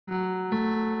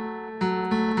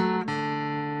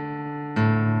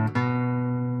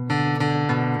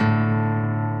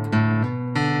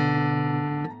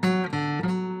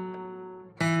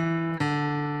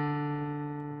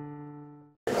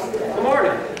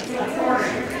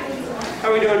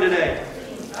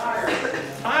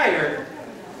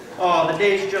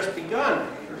day's just begun.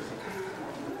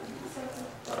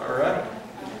 All right.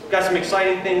 Got some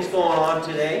exciting things going on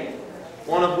today.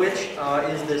 One of which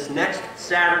is this next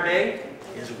Saturday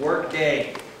is Work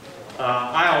Day.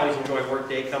 I always enjoy Work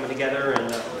Day, coming together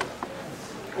and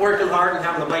working hard and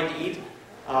having a bite to eat.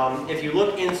 If you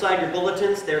look inside your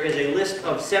bulletins, there is a list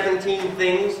of 17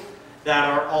 things that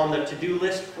are on the to-do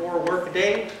list for Work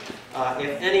Day.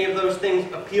 If any of those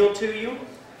things appeal to you,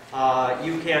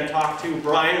 you can talk to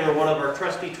Brian or one of our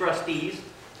trustees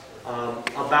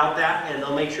about that, and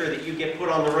they'll make sure that you get put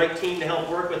on the right team to help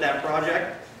work with that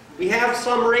project. We have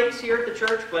some rakes here at the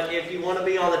church, but if you want to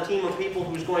be on the team of people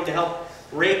who's going to help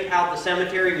rake out the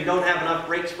cemetery, we don't have enough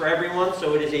rakes for everyone,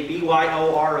 so it is a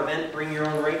BYOR event, bring your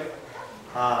own rake.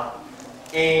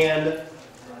 And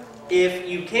if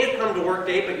you can't come to Work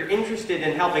Day, but you're interested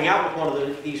in helping out with one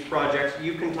of these projects,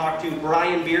 you can talk to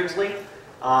Brian Beardsley.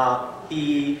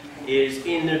 He is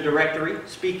in the directory.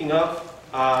 Speaking of,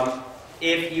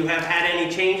 if you have had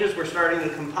any changes, we're starting to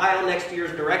compile next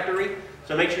year's directory.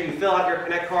 So make sure you fill out your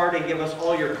Connect card and give us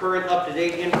all your current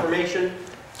up-to-date information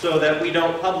so that we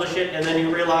don't publish it and then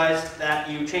you realize that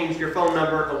you changed your phone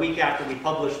number a week after we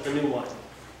published the new one.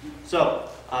 So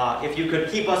if you could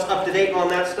keep us up to date on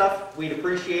that stuff, we'd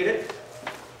appreciate it.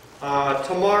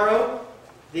 Tomorrow,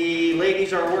 the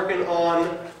ladies are working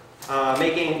on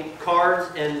making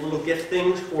cards and little gift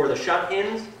things for the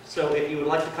shut-ins. So if you would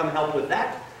like to come help with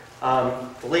that,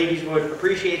 the ladies would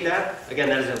appreciate that. Again,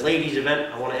 that is a ladies'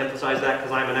 event. I want to emphasize that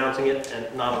because I'm announcing it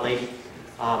and not a lady.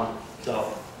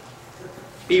 So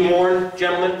be warned,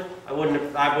 gentlemen. I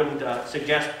wouldn't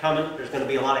suggest coming. There's going to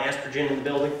be a lot of estrogen in the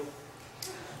building.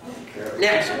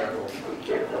 Next.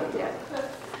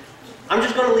 I'm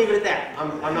just going to leave it at that.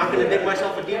 I'm not going to dig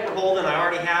myself a deeper hole than I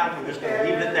already have. I'm just going to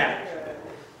leave it at that.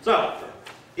 So,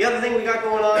 the other thing we got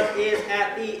going on is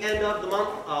at the end of the month,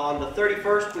 on the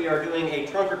 31st, we are doing a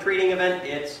trunk or treating event.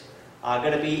 It's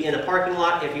going to be in a parking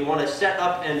lot. If you want to set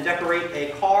up and decorate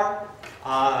a car,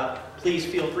 please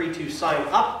feel free to sign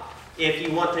up. If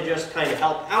you want to just kind of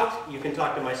help out, you can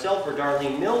talk to myself or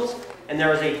Darlene Mills. And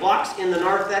there is a box in the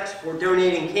narthex for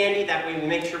donating candy. That way we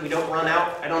make sure we don't run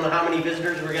out. I don't know how many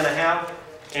visitors we're going to have.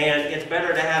 And it's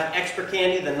better to have extra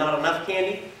candy than not enough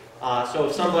candy. So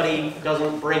if somebody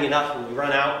doesn't bring enough and we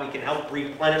run out, we can help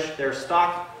replenish their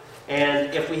stock.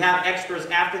 And if we have extras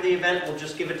after the event, we'll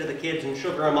just give it to the kids and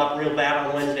sugar them up real bad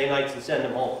on Wednesday nights and send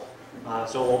them home.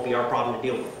 So it won't be our problem to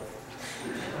deal with.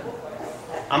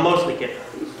 I'm mostly kidding.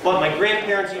 But my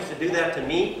grandparents used to do that to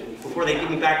me before they give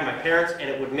me back to my parents, and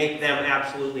it would make them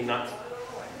absolutely nuts.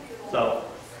 So,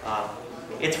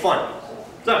 it's fun.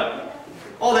 So,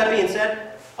 all that being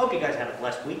said, I hope you guys had a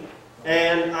blessed week.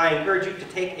 And I encourage you to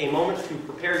take a moment to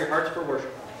prepare your hearts for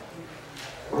worship.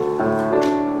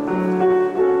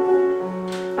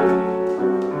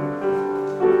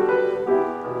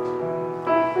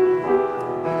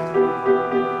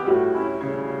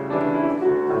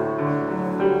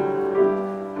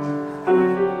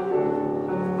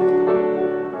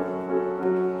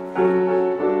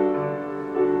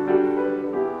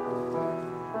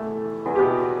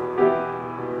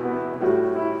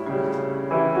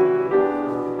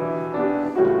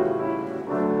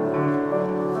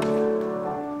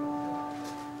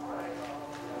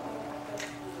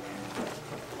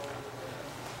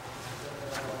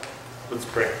 Let's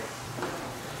pray.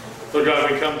 Lord God,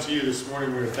 we come to you this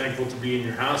morning. We're thankful to be in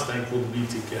your house, thankful to be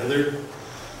together.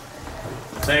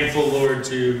 Thankful, Lord,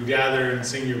 to gather and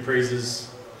sing your praises.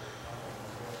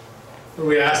 Lord,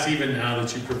 we ask even now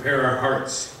that you prepare our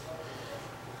hearts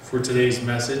for today's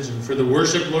message and for the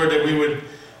worship, Lord, that we would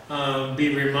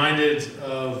be reminded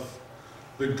of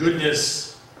the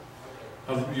goodness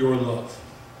of your love.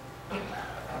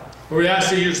 Lord, we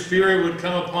ask that your Spirit would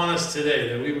come upon us today,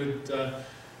 that we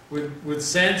would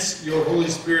sense your Holy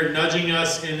Spirit nudging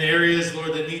us in areas,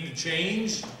 Lord, that need to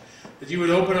change, that you would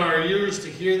open our ears to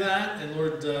hear that, and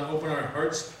Lord, open our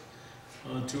hearts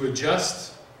to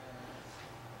adjust.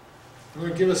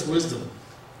 Lord, give us wisdom,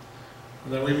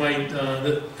 that we might,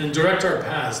 and direct our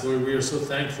paths. Lord, we are so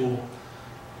thankful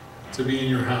to be in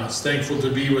your house, thankful to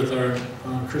be with our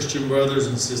Christian brothers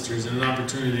and sisters, and an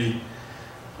opportunity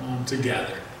to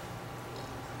gather.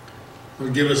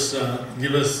 Lord, give us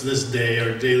this day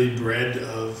our daily bread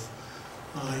of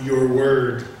your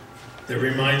word that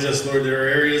reminds us, Lord, there are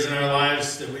areas in our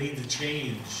lives that we need to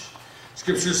change.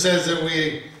 Scripture says that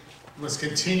we must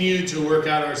continue to work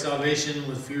out our salvation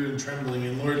with fear and trembling.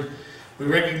 And Lord, we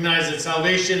recognize that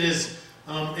salvation is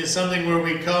something where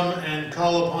we come and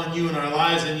call upon you in our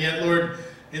lives, and yet, Lord,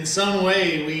 in some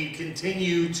way we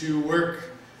continue to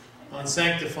work on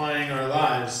sanctifying our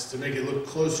lives to make it look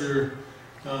closer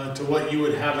to what you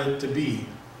would have it to be.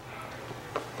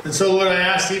 And so Lord, I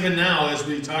ask even now as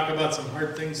we talk about some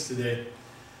hard things today,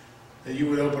 that you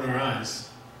would open our eyes.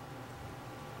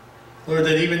 Lord,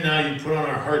 that even now you put on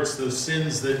our hearts those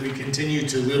sins that we continue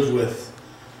to live with,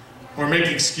 or make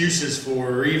excuses for,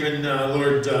 or even,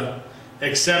 Lord,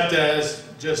 accept as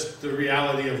just the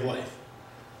reality of life.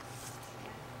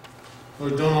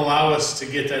 Lord, don't allow us to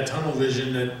get that tunnel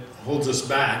vision that holds us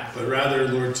back, but rather,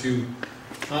 Lord, to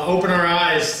open our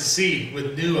eyes to see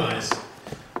with new eyes.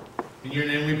 In your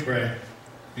name we pray.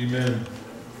 Amen.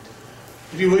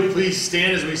 If you would please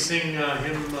stand as we sing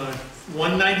hymn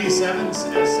 197 as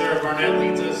Sarah Barnett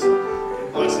leads us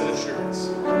in Blessed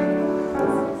Assurance.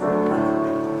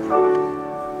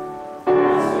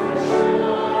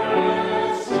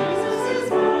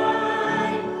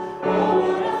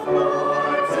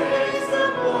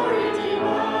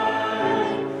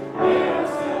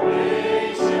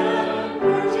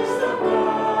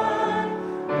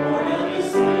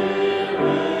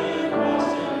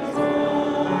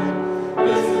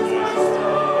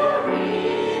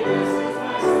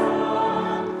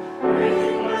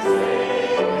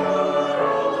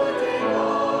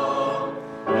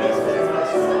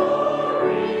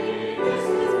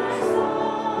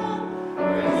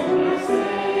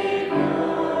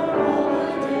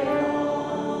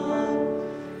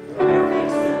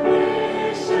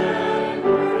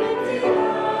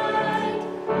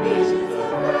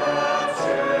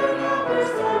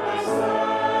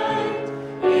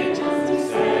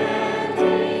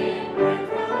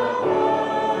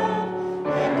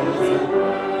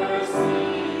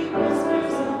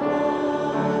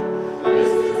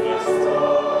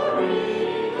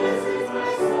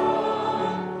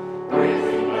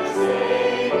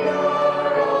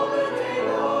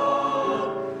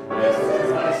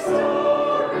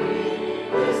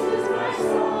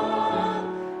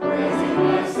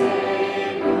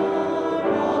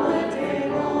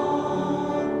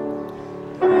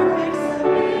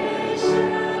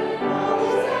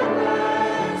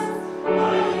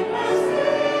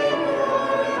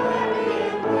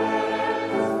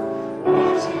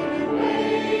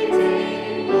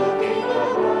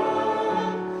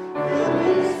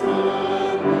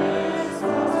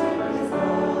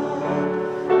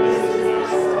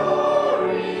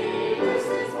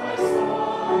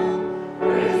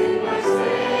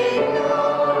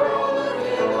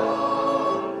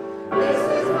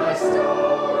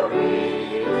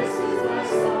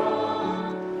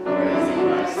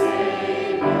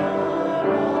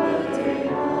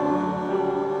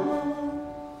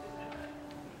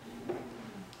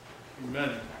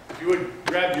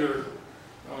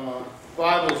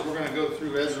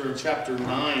 Chapter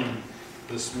 9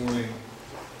 this morning.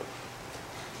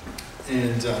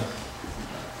 And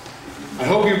I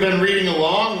hope you've been reading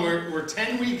along. We're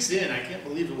 10 weeks in. I can't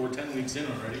believe it. We're 10 weeks in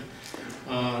already.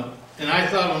 And I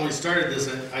thought when we started this,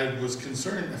 I was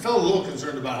concerned. I felt a little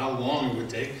concerned about how long it would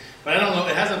take. But I don't know.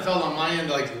 It hasn't felt on my end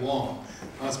like long.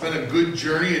 It's been a good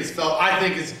journey. I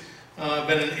think it's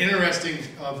been an interesting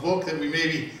book that we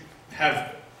maybe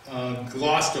have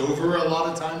glossed over a lot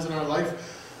of times in our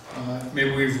life.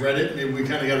 Maybe we've read it, maybe we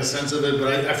kind of got a sense of it,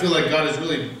 but I feel like God has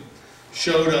really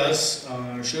showed us,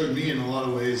 showed me in a lot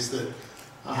of ways that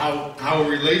how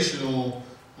relational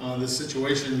this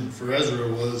situation for Ezra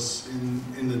was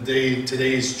in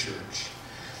today's church.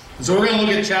 And so we're going to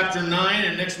look at chapter 9,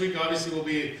 and next week obviously we'll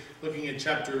be looking at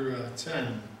chapter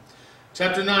 10.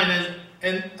 Chapter 9,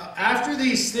 and after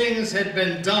these things had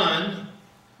been done,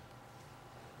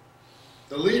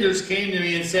 the leaders came to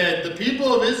me and said, "The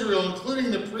people of Israel,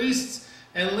 including the priests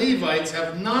and Levites,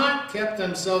 have not kept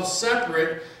themselves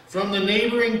separate from the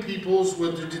neighboring peoples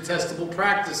with their detestable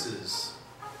practices.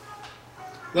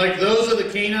 Like those of the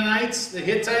Canaanites, the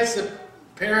Hittites, the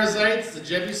Perizzites, the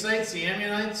Jebusites, the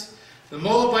Ammonites, the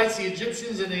Moabites, the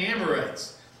Egyptians, and the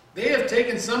Amorites. They have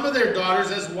taken some of their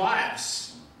daughters as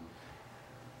wives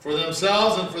for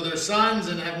themselves and for their sons,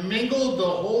 and have mingled the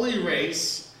holy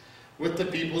race with the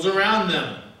peoples around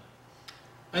them.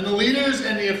 And the leaders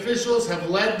and the officials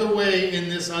have led the way in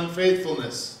this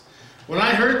unfaithfulness. When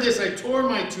I heard this, I tore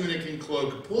my tunic and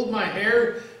cloak, pulled my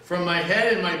hair from my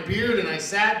head and my beard, and I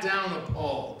sat down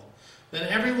appalled. Then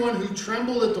everyone who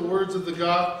trembled at the words of the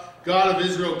God of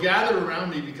Israel gathered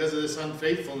around me because of this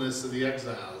unfaithfulness of the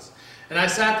exiles. And I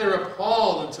sat there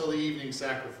appalled until the evening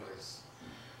sacrifice.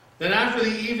 Then after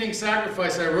the evening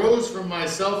sacrifice, I rose from my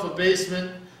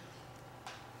self-abasement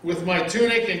with my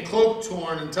tunic and cloak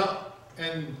torn,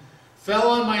 and fell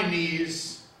on my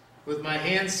knees with my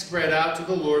hands spread out to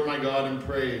the Lord my God and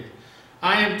prayed.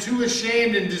 I am too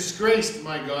ashamed and disgraced,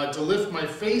 my God, to lift my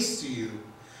face to you.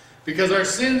 because our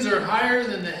sins are higher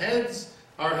than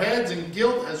our heads, and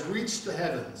guilt has reached the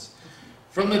heavens.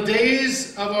 From the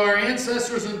days of our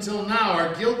ancestors until now,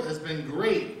 our guilt has been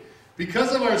great.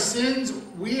 Because of our sins,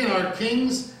 we and our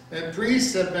kings and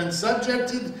priests have been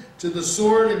subjected to the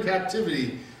sword and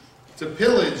captivity, to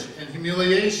pillage and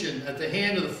humiliation at the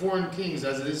hand of the foreign kings,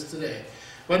 as it is today.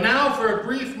 But now, for a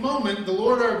brief moment, the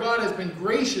Lord our God has been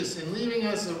gracious in leaving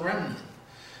us a remnant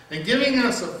and giving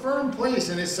us a firm place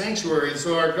in his sanctuary. And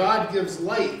so our God gives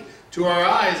light to our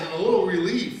eyes and a little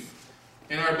relief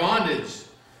in our bondage.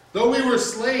 Though we were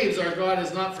slaves, our God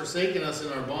has not forsaken us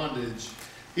in our bondage.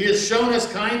 He has shown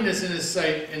us kindness in his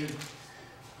sight and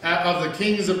of the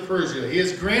kings of Persia. He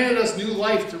has granted us new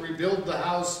life to rebuild the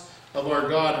house of our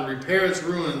God and repair its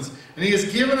ruins. And he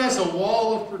has given us a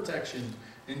wall of protection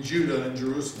in Judah and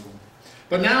Jerusalem.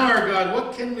 But now, our God,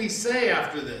 what can we say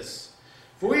after this?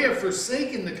 For we have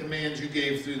forsaken the commands you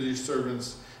gave through your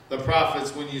servants, the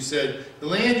prophets, when you said, the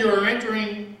land you are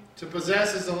entering to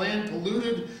possess is a land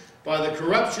polluted by the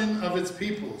corruption of its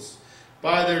peoples.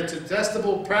 By their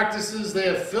detestable practices they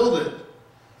have filled it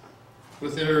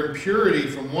with their impurity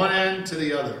from one end to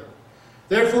the other.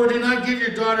 Therefore do not give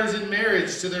your daughters in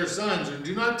marriage to their sons, or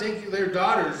do not take their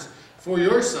daughters for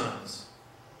your sons.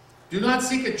 Do not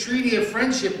seek a treaty of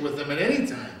friendship with them at any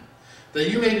time, that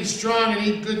you may be strong and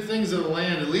eat good things of the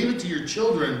land, and leave it to your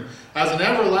children as an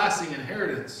everlasting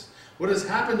inheritance. What has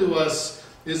happened to us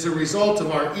is the result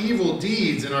of our evil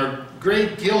deeds and our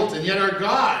great guilt, and yet our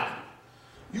God,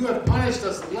 you have punished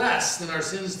us less than our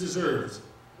sins deserved,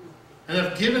 and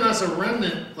have given us a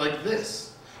remnant like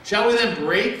this. Shall we then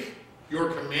break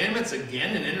your commandments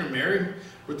again and intermarry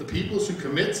with the peoples who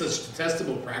commit such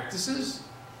detestable practices?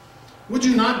 Would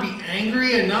you not be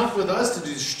angry enough with us to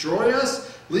destroy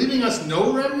us, leaving us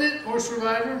no remnant or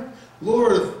survivor?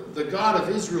 Lord, the God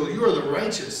of Israel, you are the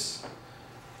righteous.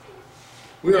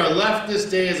 We are left this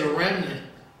day as a remnant.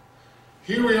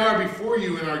 Here we are before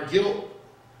you in our guilt,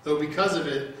 though because of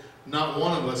it, not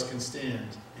one of us can stand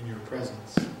in your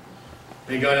presence.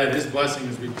 May God add his blessing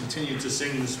as we continue to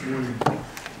sing this morning.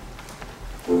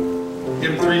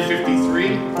 Hymn 353,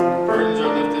 Burdens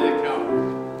Are Lifted at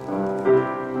Calvary.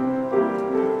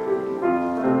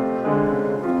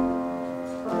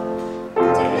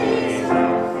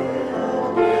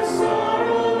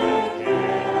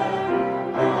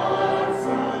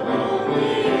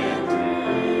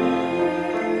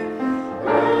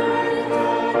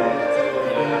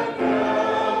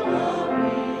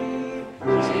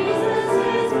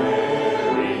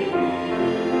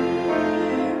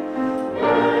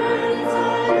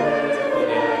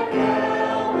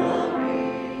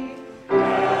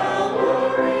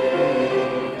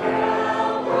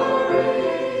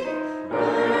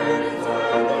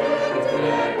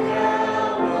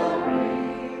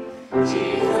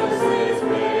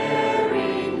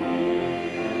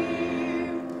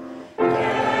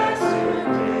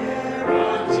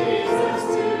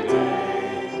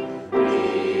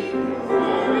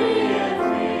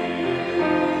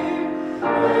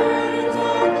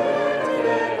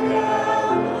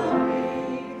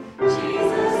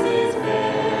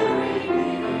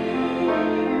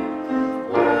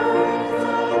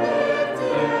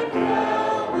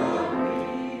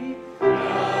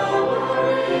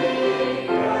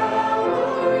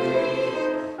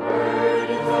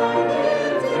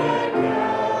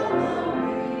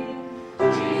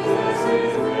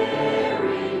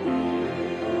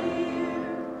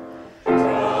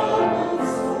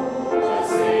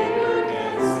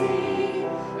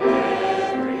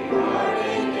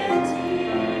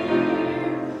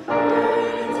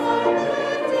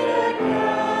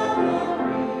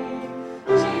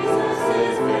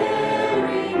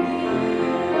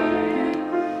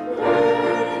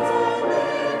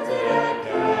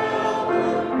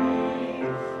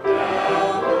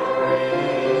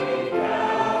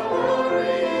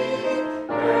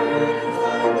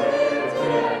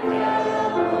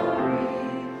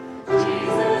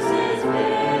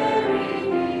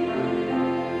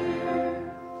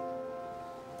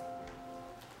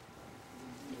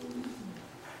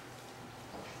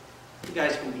 You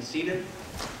guys can be seated.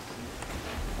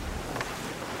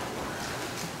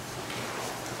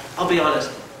 I'll be honest,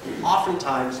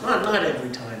 oftentimes, not every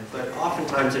time, but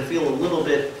oftentimes I feel a little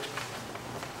bit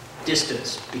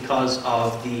distanced because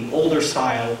of the older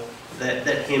style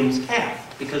that hymns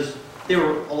have. Because a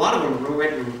lot of them were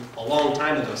written a long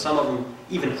time ago, some of them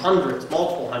even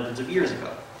multiple hundreds of years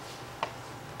ago.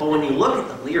 But when you look at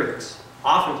the lyrics,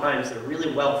 oftentimes they're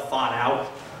really well thought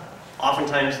out.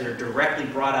 Oftentimes they're directly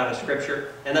brought out of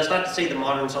Scripture. And that's not to say the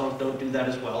modern songs don't do that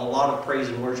as well. A lot of praise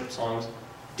and worship songs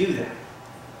do that.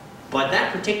 But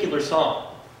that particular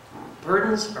song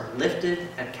burdens are lifted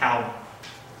at Calvary.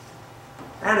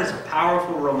 That is a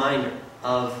powerful reminder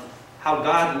of how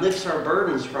God lifts our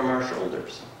burdens from our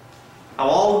shoulders. How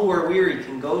all who are weary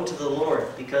can go to the Lord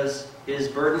because His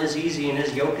burden is easy and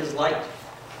His yoke is light,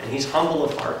 and He's humble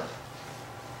of heart.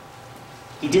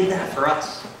 He did that for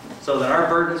us so that our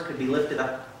burdens could be lifted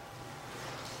up.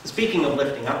 Speaking of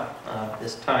lifting up,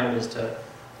 this time is to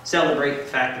celebrate the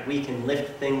fact that we can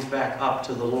lift things back up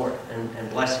to the Lord and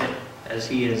bless Him as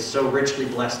He has so richly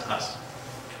blessed us.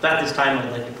 At this time,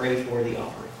 I'd like to pray for the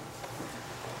offering.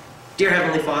 Dear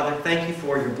Heavenly Father, thank you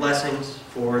for your blessings,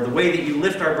 for the way that you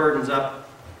lift our burdens up,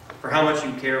 for how much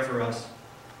you care for us.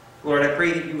 Lord, I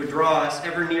pray that you would draw us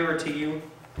ever nearer to you,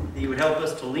 that you would help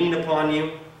us to lean upon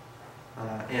you,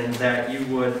 and that you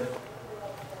would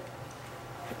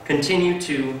continue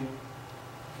to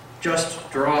just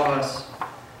draw us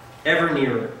ever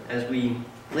nearer as we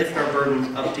lift our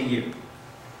burdens up to you,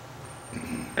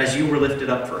 as you were lifted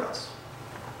up for us.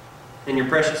 In your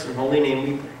precious and holy name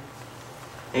we pray.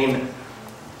 Amen.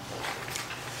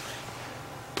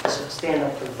 So stand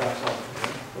up for the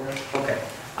doxology. Okay.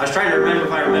 I was trying to remember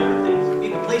if I remember things.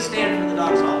 You can please stand for the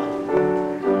doxology.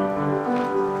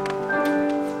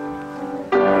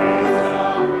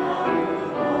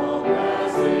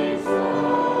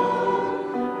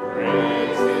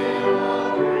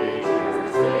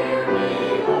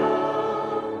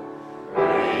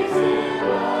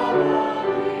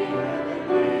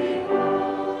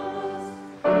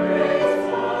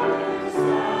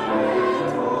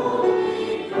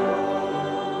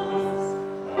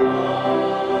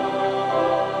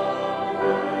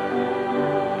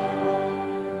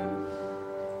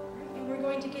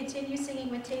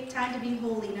 Time to be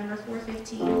holy, number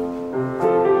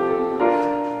 415.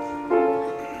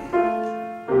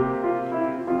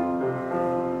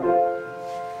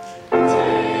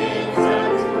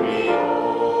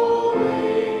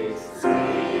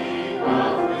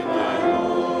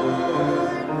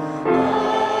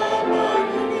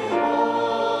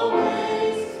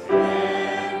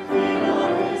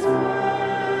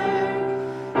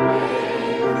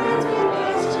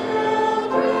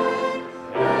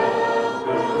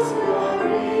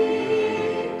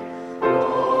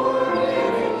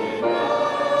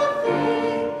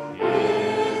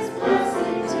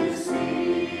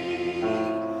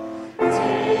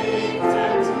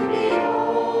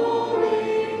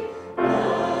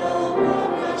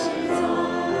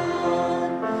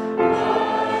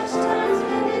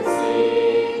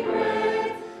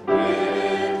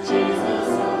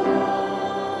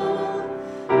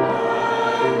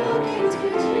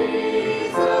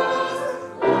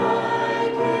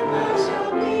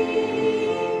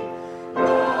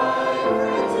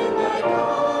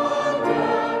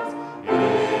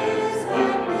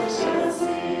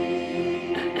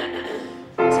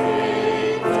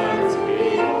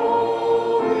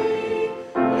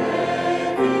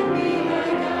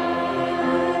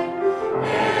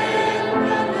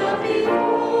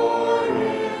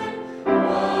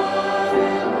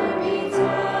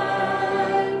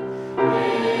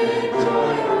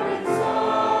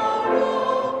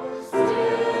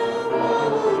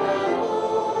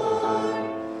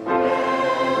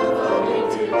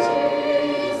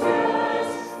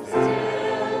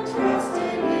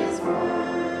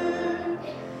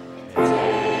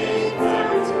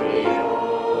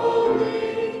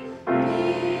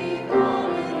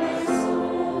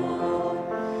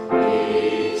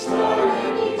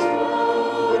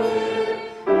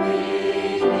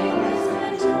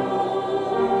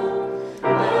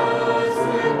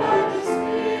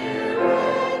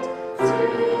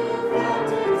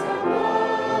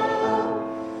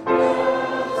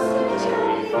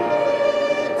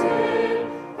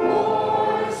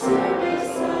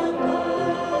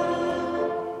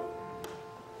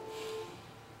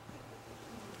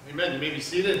 Amen. You may be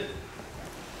seated.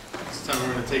 This time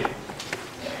we're going to take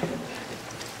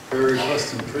prayer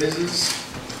requests and praises.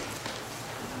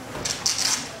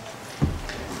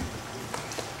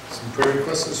 Some prayer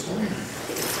requests this morning.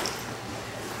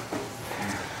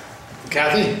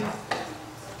 Kathy?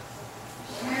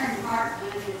 Sharon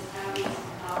Hartman is having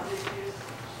some health issues.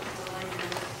 She's a lady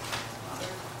with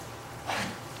mother.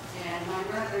 And my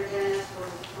brother Dennis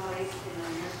was placed in a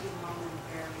nursing home in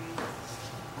Fairview.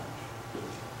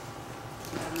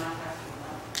 I'm not happy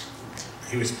about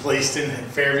it. He was placed in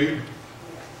Fairview.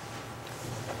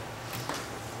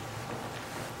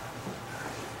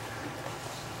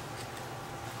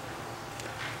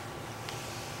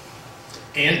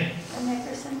 And? The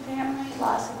Nickerson family,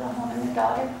 loss of the home and their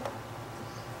daughter.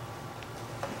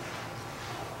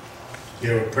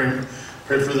 Yeah,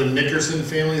 pray for the Nickerson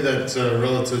family, that's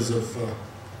relatives of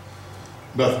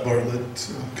Beth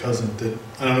Bartlett, cousin, that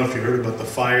I don't know if you heard about the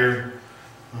fire.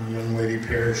 A young lady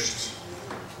perished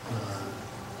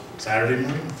Saturday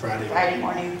morning, Friday. Friday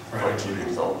morning, Friday 14 morning.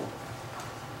 years old.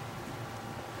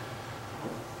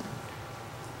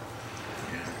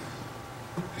 Yeah.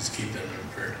 Just keep them in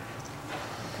prayer.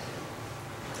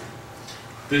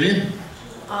 Vivian?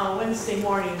 Wednesday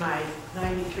morning, my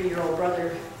 93-year-old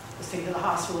brother was taken to the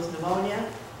hospital with pneumonia,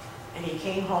 and he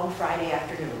came home Friday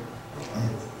afternoon.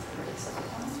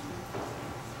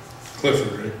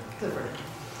 Clifford, right? Clifford.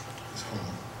 He's home.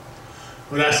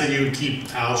 Would ask that you would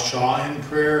keep Al Shaw in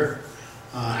prayer.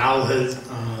 Al has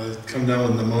come down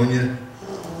with pneumonia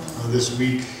this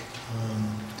week,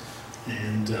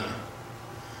 and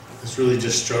is really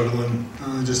just struggling,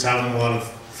 just having a lot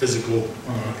of physical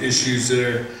issues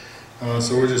there.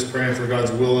 So we're just praying for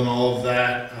God's will in all of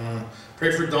that.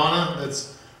 Pray for Donna.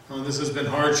 This has been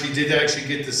hard. She did actually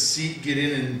get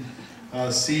in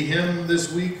and see him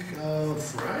this week,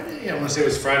 Friday. I want to say it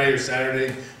was Friday or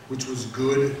Saturday, which was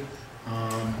good.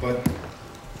 But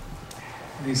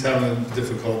he's having a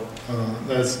difficult.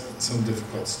 That's some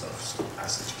difficult stuff. So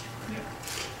ask that you keep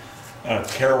it.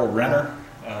 Carol Renner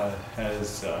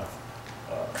has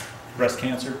breast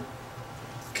cancer.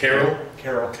 Carol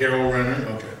Renner.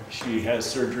 Okay. She has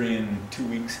surgery in 2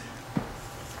 weeks.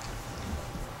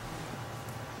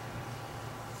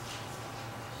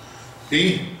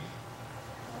 B.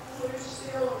 We're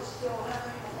still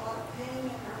having a lot of pain in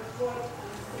her foot and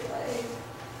her leg.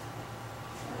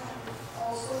 And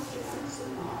also Jan's in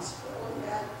the hospital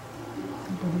yet.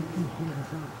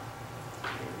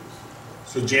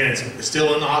 So Janet's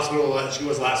still in the hospital. She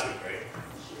was last week, right?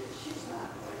 She's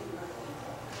not doing well.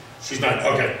 She's not.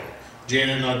 Okay.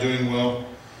 Janet not doing well.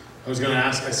 I was going to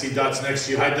ask. I see Dot's next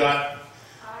to you. Hi, Dot.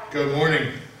 Hi. Good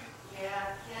morning.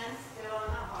 Yeah, Ken's still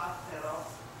in the hospital.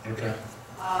 Okay.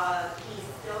 He's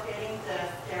still getting the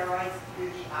steroids through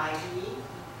the IV,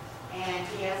 and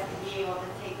he has to be able to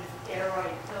take the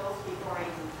steroid pills before he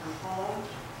can come home.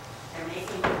 They're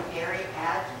making him very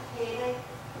agitated,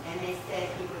 and they said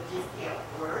he would just get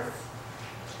worse.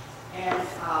 And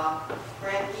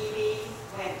Brett Beebe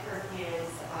went for his,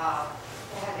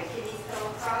 had a kidney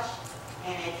stone crushed,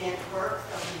 and it didn't work,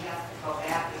 so he has to go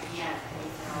back again, and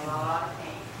he's in a lot of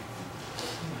pain.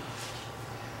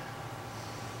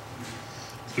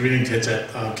 So we didn't catch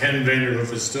that. Ken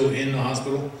Vanderhoof is still in the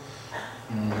hospital.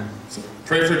 So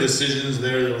pray for decisions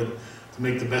there that would to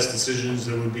make the best decisions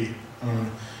that would be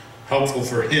helpful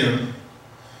for him.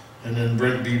 And then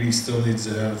Brent Beebe still needs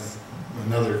to have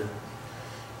another.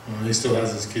 He still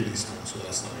has his kidney stone, so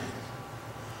that's not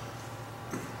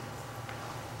it.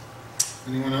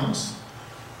 Anyone else?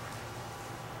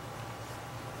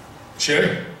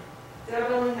 Sherry? Deb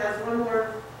only has one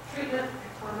more treatment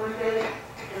on Monday,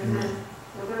 and then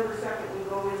November 2nd, we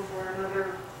go in for another,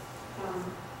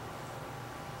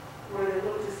 where they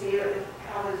look to see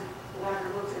how his bladder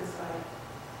looks inside.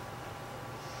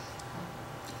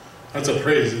 That's a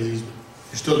praise. You're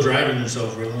still driving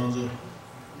yourself, right, Alonzo?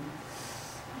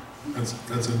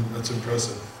 That's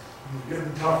impressive.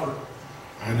 Getting tougher.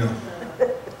 I know.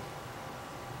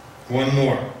 One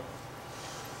more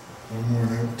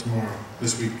tomorrow,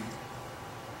 this week.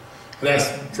 I'd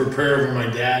ask for prayer over my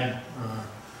dad.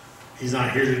 He's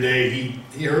not here today.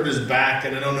 He hurt his back,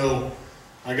 and I don't know.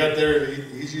 I got there.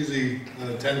 He's usually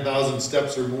 10,000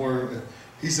 steps or more.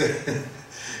 He's the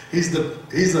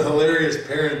hilarious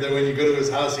parent that when you go to his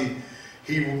house,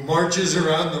 he marches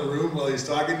around the room while he's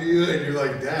talking to you, and you're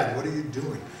like, Dad, what are you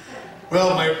doing?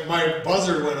 Well, my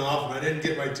buzzer went off, and I didn't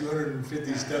get my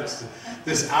 250 steps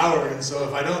this hour, and so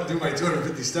if I don't do my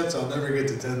 250 steps, I'll never get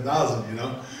to 10,000, you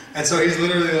know? And so he's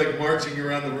literally like marching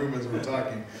around the room as we're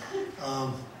talking.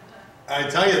 I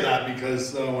tell you that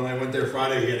because when I went there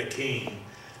Friday, he had a cane,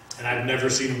 and I've never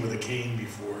seen him with a cane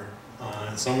before.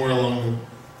 And somewhere along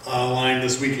the line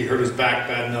this week, he hurt his back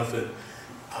bad enough that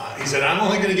he said, I'm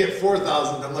only going to get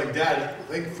 4,000. I'm like, Dad, I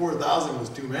think 4,000 was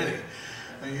too many.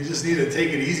 And you just need to take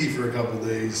it easy for a couple of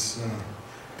days.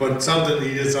 But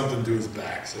he did something to his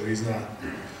back, so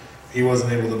he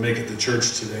wasn't able to make it to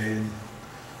church today, and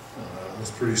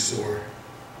was pretty sore.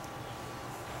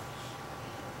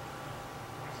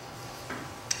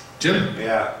 Jim?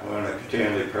 Yeah, we want to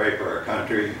continually pray for our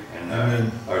country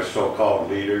and our so-called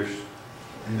leaders,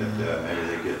 that maybe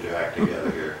they get their act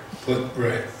together here.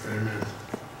 Right, amen.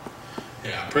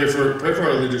 Yeah, pray for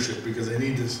our leadership because they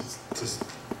need this.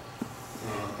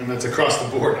 And that's across the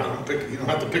board. You don't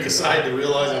have to pick a side to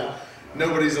realize that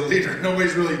nobody's a leader.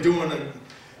 Nobody's really doing it.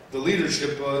 The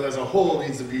leadership as a whole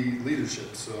needs to be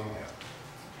leadership. So,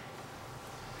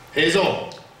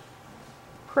 Hazel.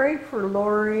 Pray for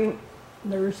Lori.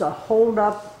 There's a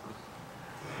holdup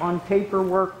on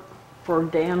paperwork for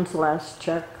Dan's last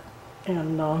check,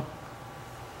 and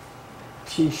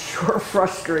she's sure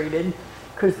frustrated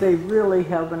because they really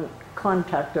haven't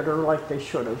contacted her like they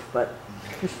should have, but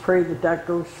just pray that that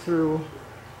goes through.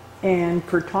 And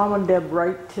for Tom and Deb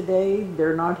Wright today,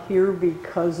 they're not here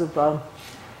because of a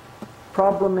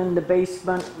problem in the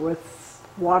basement with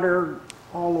water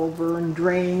all over and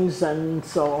drains, and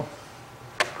so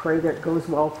pray that goes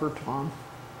well for Tom.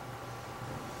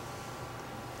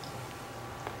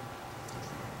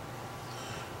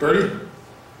 Bertie?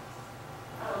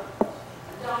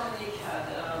 Dominic had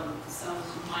some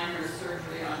minor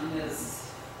surgery on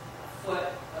his foot.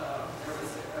 There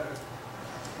was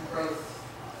a growth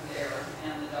there,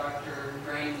 and the doctor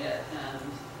drained it, and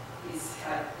he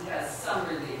has some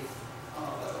relief,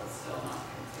 although it's still not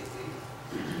completely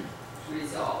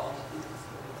resolved.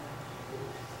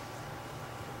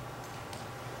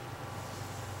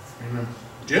 Amen.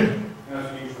 Jim?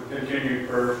 Asking for continued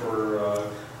prayer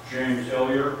for James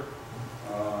Hillier,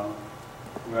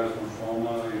 who has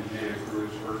lymphoma. He's made it through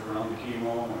his first round of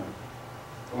chemo and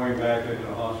going back into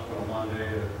the hospital Monday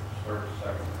to start the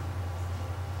second.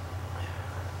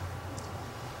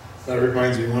 That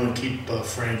reminds me, we want to keep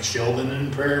Frank Sheldon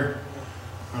in prayer.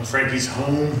 Frankie's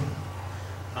home,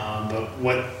 but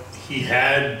what he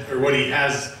had, or what he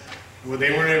has, well,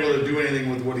 they weren't able to do anything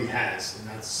with what he has, and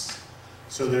that's,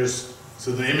 so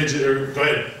the image, or go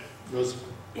ahead, Rose.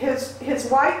 His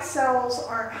white cells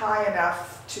aren't high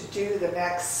enough to do the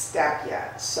next step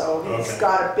yet, so he's Okay.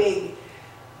 got a big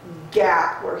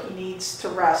gap where he needs to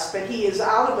rest, but he is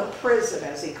out of the prison,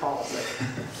 as he calls it.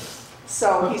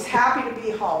 So he's happy to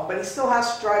be home, but he still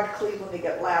has to drive to Cleveland to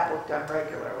get lab work done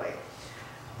regularly.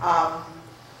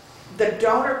 The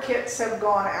donor kits have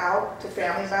gone out to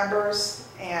family members,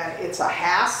 and it's a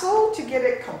hassle to get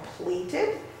it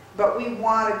completed, but we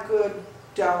want a good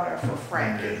donor for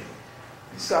Frankie.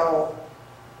 So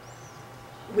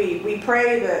we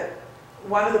pray that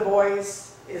one of the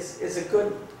boys is a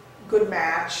good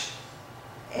match,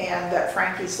 and that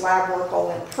Frankie's lab work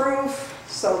will improve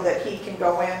so that he can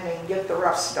go in and get the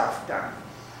rough stuff done.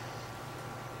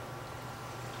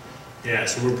 Yeah,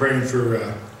 so we're praying for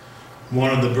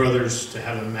one of the brothers to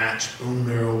have a match bone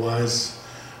marrow wise,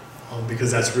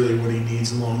 because that's really what he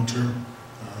needs long term.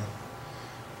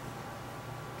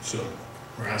 So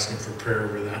we're asking for prayer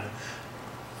over that.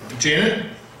 Janet?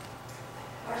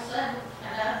 Our son,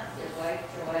 Hannah, his wife,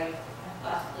 Joy, and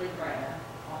possibly Brian,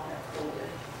 all have COVID.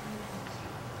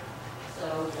 So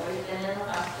Joy's been in the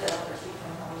hospital, but she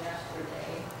came home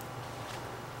yesterday.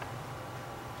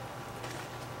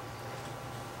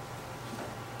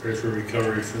 Pray for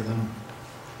recovery for them.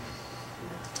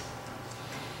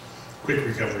 Quick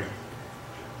recovery.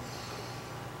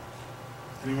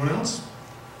 Anyone else?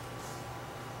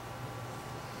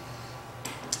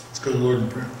 Let's go to the Lord in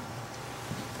prayer.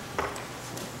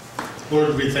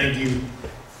 Lord, we thank you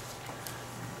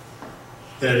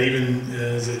that even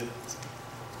as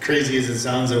crazy as it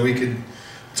sounds, that we could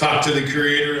talk to the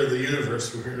creator of the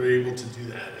universe. We were able to do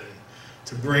that, and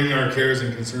to bring our cares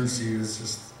and concerns to you is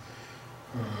just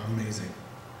amazing.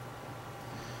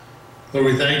 Lord,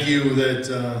 we thank you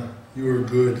that you are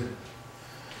good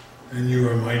and you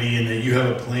are mighty, and that you have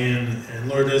a plan. And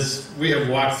Lord, as we have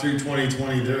walked through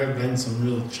 2020, there have been some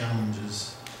real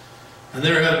challenges. And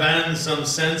there have been some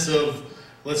sense of,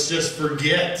 let's just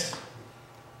forget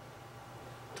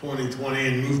 2020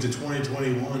 and move to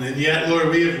 2021. And yet, Lord,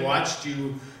 we have watched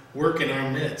you work in our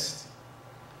midst.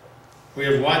 We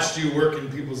have watched you work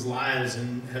in people's lives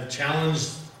and have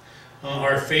challenged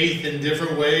our faith in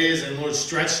different ways, and Lord,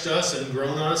 stretched us and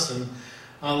grown us. And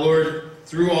Lord,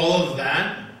 through all of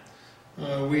that,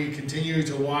 we continue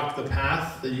to walk the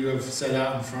path that you have set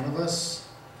out in front of us.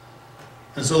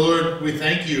 And so, Lord, we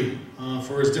thank you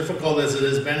for as difficult as it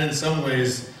has been in some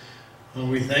ways.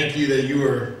 We thank you that you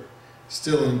are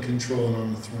still in control and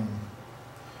on the throne.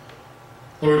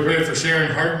 Lord, we pray for Sharon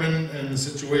Hartman and the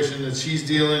situation that she's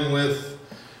dealing with.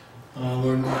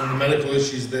 Lord, and the medical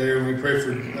issues there. We pray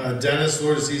for Dennis,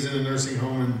 Lord, as he's in a nursing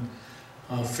home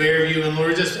in Fairview. And Lord,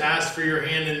 we just ask for your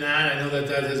hand in that. I know that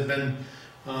that has been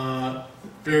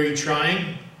very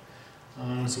trying.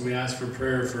 So we ask for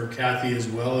prayer for Kathy as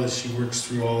well as she works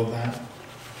through all of that.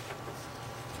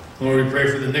 Lord, we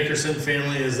pray for the Nickerson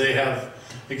family as they have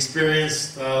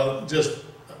experienced just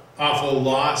awful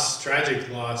loss, tragic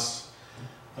loss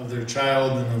of their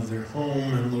child and of their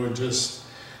home. And Lord,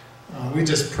 we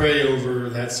just pray over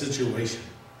that situation.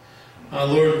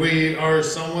 Lord, we are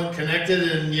somewhat connected,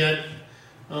 and yet,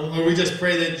 Lord, we just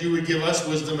pray that you would give us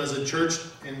wisdom as a church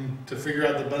and to figure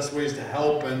out the best ways to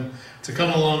help and to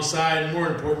come alongside, and more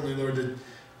importantly, Lord,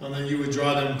 that you would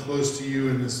draw them close to you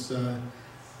in this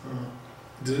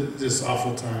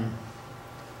awful time.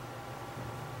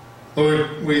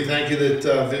 Lord, we thank you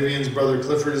that Vivian's brother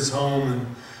Clifford is home, and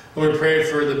Lord, pray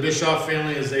for the Bischoff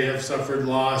family as they have suffered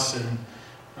loss and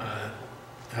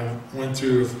have went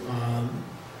through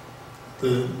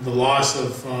the loss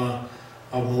of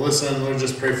Melissa, and Lord,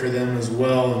 just pray for them as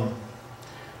well. And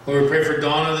Lord, we pray for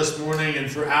Donna this morning, and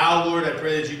for Al, Lord, I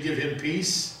pray that you give him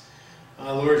peace.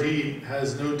 Lord, he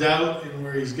has no doubt in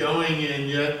where he's going, and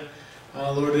yet,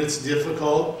 Lord, it's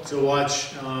difficult to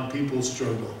watch people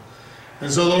struggle.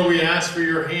 And so, Lord, we ask for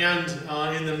your hand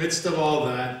in the midst of all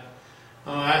that.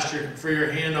 Ask for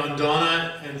your hand on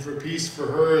Donna and for peace for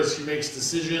her as she makes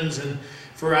decisions. And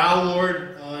for Al,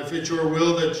 Lord, if it's your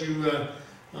will that you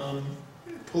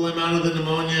pull him out of the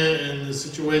pneumonia and the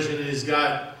situation that he's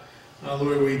got,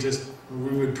 Lord, we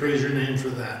would praise your name for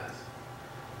that.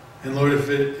 And Lord, if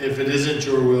it isn't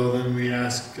your will, then we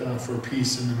ask for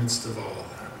peace in the midst of all of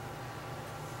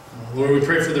that. Lord, we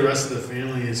pray for the rest of the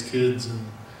family, his kids, and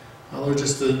Lord,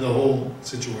 just the whole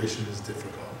situation is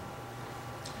difficult.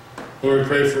 Lord, we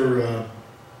pray for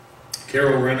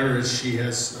Carol Renner as she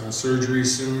has surgery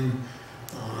soon.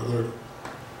 Lord,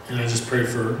 and I just pray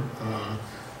for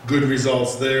good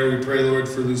results there. We pray, Lord,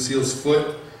 for Lucille's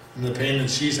foot and the pain that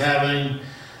she's having.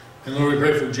 And Lord, we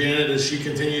pray for Janet as she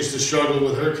continues to struggle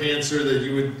with her cancer, that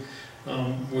you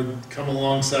would come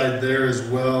alongside there as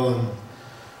well.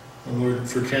 And Lord,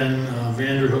 for Ken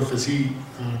Vanderhoof as he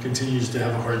continues to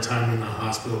have a hard time in the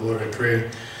hospital, Lord, I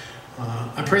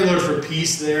pray, Lord, for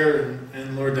peace there,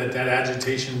 and Lord, that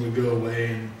agitation would go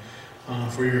away,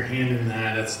 and for your hand in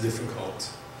that. That's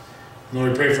difficult. And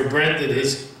Lord, we pray for Brent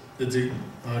that the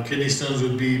kidney stones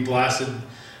would be blasted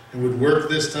and would work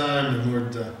this time. And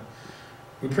Lord,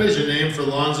 we praise your name for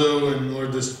Lonzo, and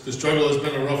Lord, the struggle has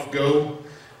been a rough go,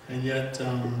 and yet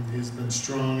he's been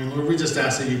strong. And Lord, we just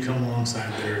ask that you come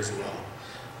alongside there as well.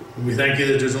 And we thank you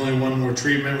that there's only one more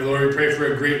treatment. Lord, we pray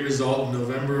for a great result in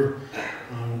November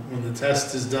when the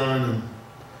test is done.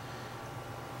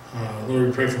 And Lord,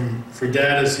 we pray for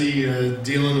Dad as he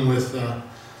dealing with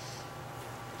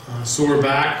sore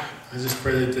back. I just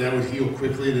pray that would heal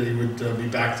quickly, that he would be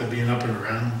back to being up and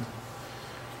around.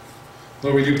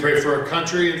 Lord, we do pray for our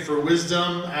country and for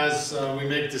wisdom as we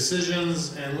make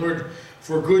decisions, and Lord,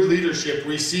 for good leadership.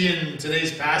 We see in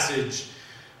today's passage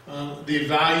the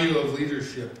value of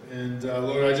leadership. And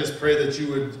Lord, I just pray that you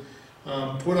would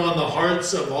put on the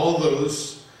hearts of all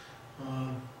those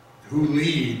who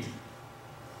lead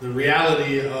the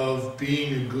reality of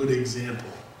being a good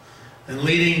example and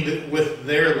leading with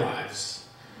their lives.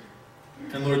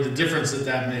 And Lord, the difference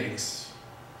that makes.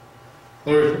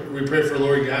 Lord, we pray for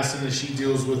Lori Gaston as she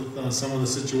deals with some of the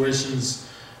situations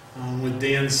with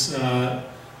Dan's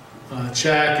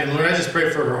check. And Lord, I just pray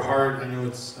for her heart. I know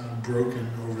it's broken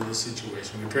over this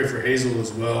situation. We pray for Hazel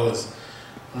as well as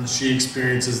she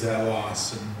experiences that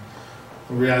loss.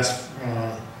 And we ask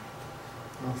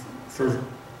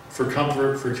for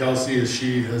comfort for Kelsey as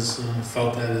she has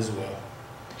felt that as well.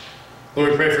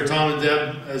 Lord, we pray for Tom and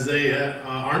Deb as they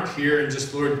aren't here, and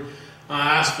just, Lord,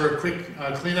 ask for a quick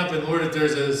cleanup. And Lord, if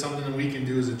there's something that we can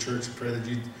do as a church, I pray that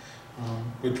you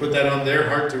would put that on their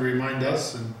heart to remind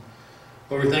us. And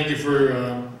Lord, we thank you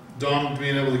for Dom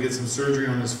being able to get some surgery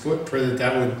on his foot. Pray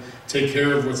that would take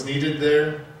care of what's needed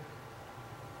there.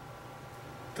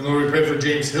 And Lord, we pray for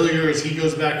James Hillier as he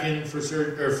goes back in for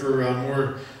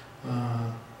more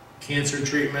cancer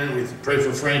treatment. We pray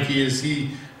for Frankie as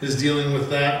he is dealing with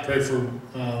that. Pray for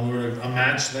Lord, a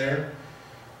match there.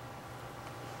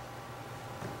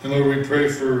 And Lord, we pray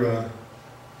for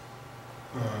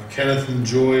Kenneth and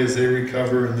Joy as they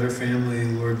recover and their family,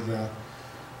 Lord,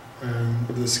 and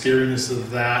the scariness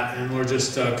of that. And Lord,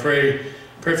 just pray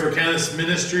for Kenneth's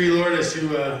ministry, Lord, as you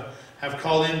have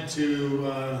called him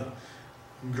to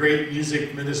great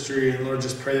music ministry. And Lord,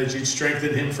 just pray that you'd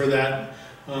strengthen him for that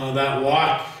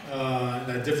walk,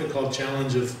 that difficult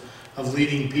challenge of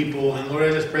leading people. And Lord,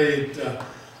 I just pray that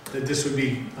this would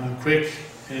be quick,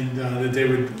 and that they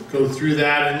would go through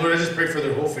that. And Lord, I just pray for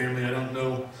their whole family. I don't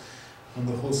know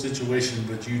the whole situation,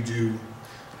 but you do.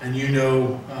 And you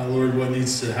know, Lord, what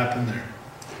needs to happen there.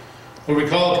 Lord, we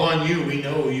call upon you. We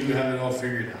know you have it all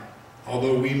figured out,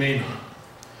 although we may not.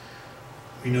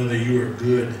 We know that you are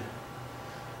good.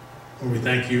 Lord, we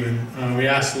thank you, and we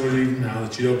ask, Lord, even now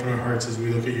that you open our hearts as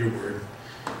we look at your word.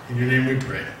 In your name we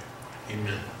pray.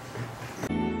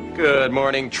 Amen. Good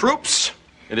morning, troops.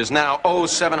 It is now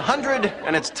 0700,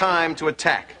 and it's time to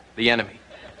attack the enemy.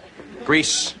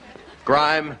 Grease,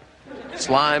 grime,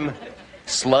 slime,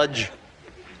 sludge,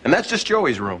 and that's just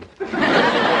Joey's room.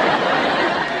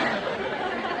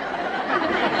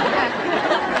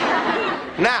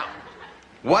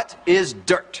 What is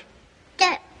dirt?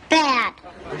 Dirt bad.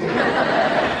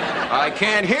 I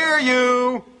can't hear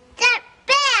you. Dirt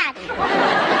bad.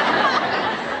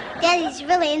 Daddy's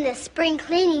really into spring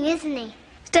cleaning, isn't he?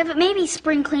 Steph, it may be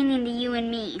spring cleaning to you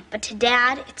and me, but to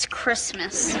Dad, it's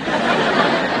Christmas.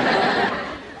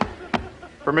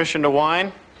 Permission to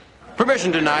whine?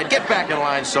 Permission denied. Get back in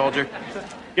line, soldier.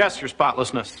 Yes, your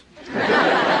spotlessness.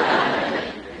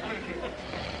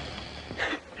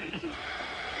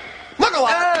 Look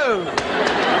alive! Oh!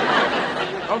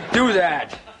 Don't do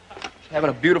that. Having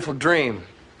a beautiful dream.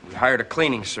 We hired a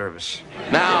cleaning service.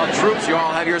 Now, troops, you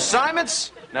all have your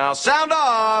assignments. Now, sound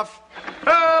off.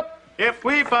 Up! If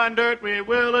we find dirt, we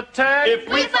will attack. If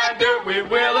we find dirt, we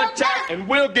will attack. And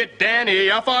we'll get Danny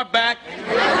off our back.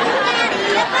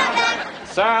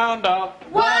 Sound off.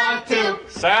 1, 2.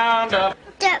 Sound off.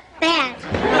 Dirt bad.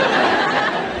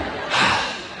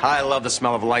 I love the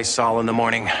smell of Lysol in the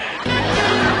morning.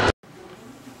 I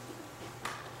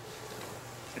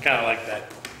kind of like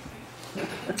that.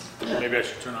 Maybe I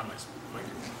should turn on my mic.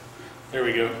 There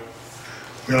we go.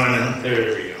 We're on now.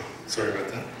 There we go. Sorry about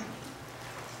that.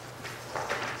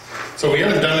 So we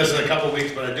haven't done this in a couple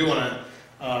weeks, but I do want to,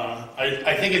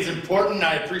 I think it's important.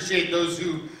 I appreciate those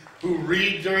who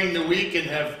read during the week and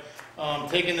have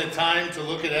taken the time to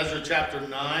look at Ezra chapter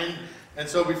 9. And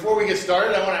so before we get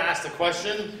started, I want to ask the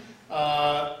question.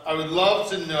 I would love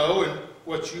to know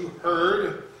what you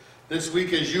heard this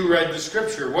week as you read the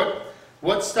scripture.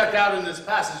 What stuck out in this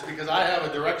passage? Because I have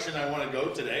a direction I want to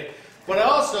go today. But I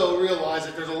also realize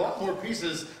that there's a lot more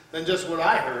pieces than just what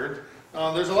I heard.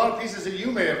 There's a lot of pieces that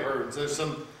you may have heard. There's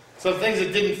some things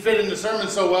that didn't fit in the sermon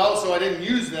so well, so I didn't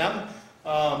use them.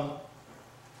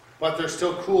 But they're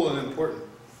still cool and important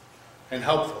and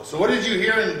helpful. So what did you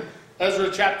hear in Ezra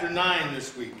chapter 9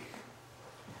 this week?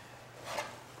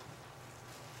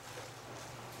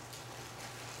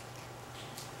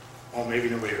 Oh, maybe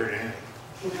nobody heard anything.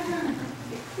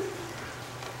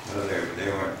 Well,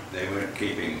 they weren't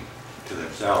keeping to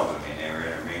themselves. I mean, they were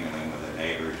intermingling with the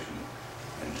neighbors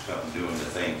and doing the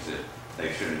things that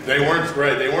they shouldn't. They weren't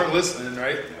right. They weren't listening,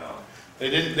 right? No. They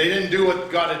didn't do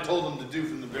what God had told them to do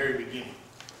from the very beginning.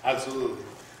 Absolutely.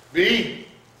 B.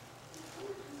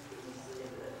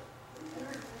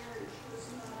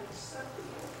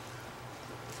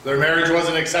 Their marriage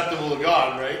wasn't acceptable to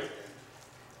God, right?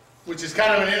 Which is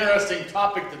kind of an interesting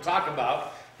topic to talk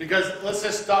about, because let's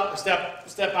just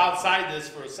step outside this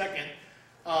for a second.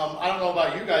 I don't know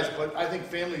about you guys, but I think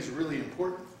family is really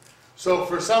important. So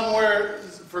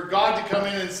for God to come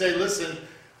in and say, listen,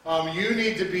 you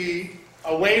need to be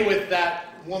away with that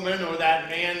woman or that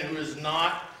man who is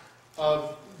not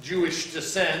of Jewish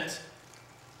descent,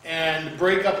 and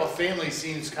break up a family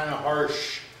seems kind of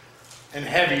harsh and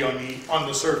heavy on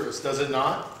the surface, does it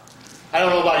not? I don't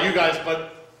know about you guys,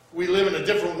 but we live in a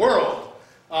different world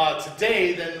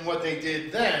today than what they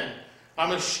did then.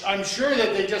 I'm sure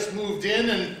that they just moved in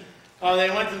and they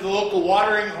went to the local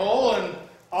watering hole, and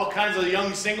all kinds of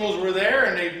young singles were there,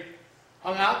 and they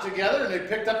hung out together, and they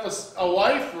picked up a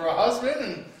wife or a husband,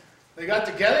 and they got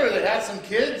together, they had some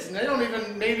kids, and they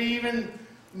don't maybe even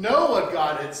know what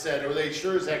God had said, or they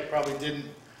sure as heck probably didn't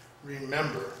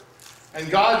remember. And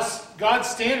God's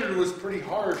standard was pretty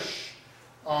harsh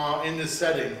in this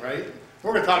setting, right?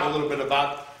 We're going to talk a little bit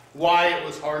about why it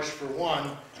was harsh for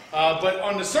one. But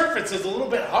on the surface, it's a little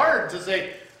bit hard to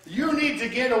say, you need to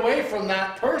get away from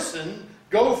that person.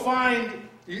 Go find,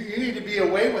 you need to be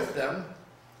away with them,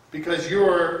 because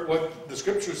you're, what the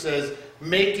scripture says,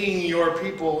 making your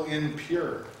people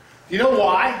impure. Do you know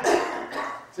why?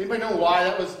 Does anybody know why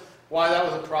that was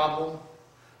a problem?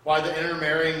 Why the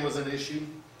intermarrying was an issue?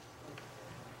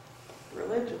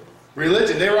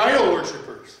 Religion. They were idol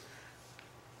worshipers.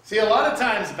 See, a lot of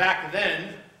times back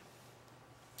then,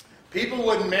 people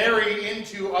would marry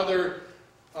into other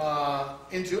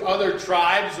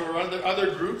tribes or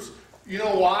other groups. You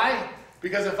know why?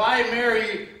 Because if I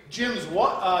marry Jim's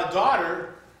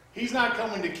daughter, he's not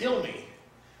coming to kill me,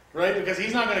 right? Because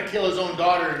he's not going to kill his own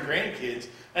daughter and grandkids.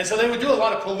 And so they would do a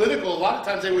lot of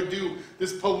times they would do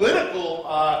this political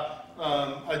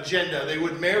agenda. They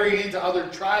would marry into other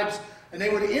tribes, and they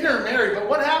would intermarry. But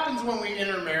what happens when we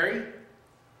intermarry?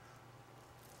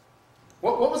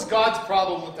 What was God's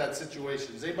problem with that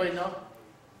situation? Does anybody know?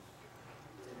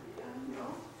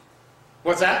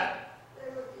 What's that?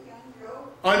 They would be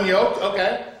unyoked. Unyoked,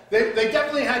 okay. They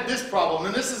definitely had this problem,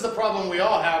 and this is the problem we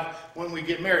all have when we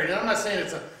get married. And I'm not saying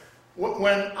it's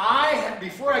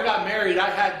before I got married, I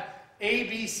had A,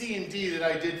 B, C, and D that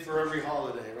I did for every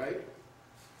holiday, right?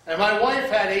 And my wife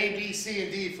had A, B, C,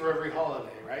 and D for every holiday,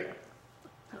 right?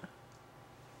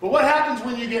 But what happens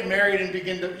when you get married and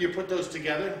you put those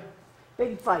together?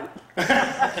 Big fight.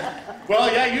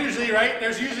 Well, yeah, usually, right?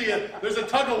 There's a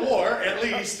tug of war, at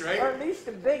least, right? Or at least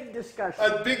a big discussion.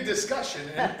 A big discussion.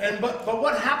 But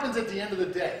what happens at the end of the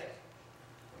day?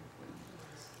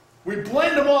 We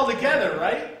blend them all together,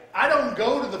 right? I don't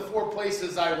go to the 4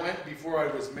 places I went before I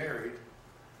was married.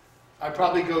 I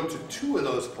probably go to 2 of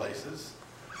those places.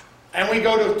 And we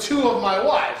go to 2 of my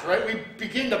wives, right? We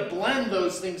begin to blend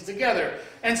those things together.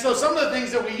 And so some of the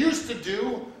things that we used to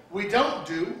do, we don't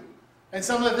do. And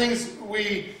some of the things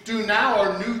we do now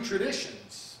are new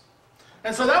traditions.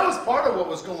 And so that was part of what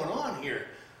was going on here.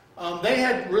 They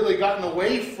had really gotten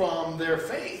away from their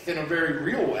faith in a very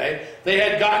real way. They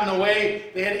had gotten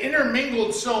away, they had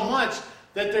intermingled so much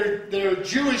that their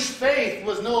Jewish faith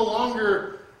was no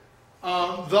longer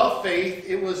the faith,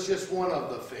 it was just one of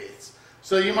the faiths.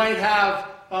 So you might have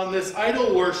this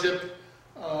idol worship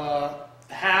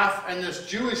half and this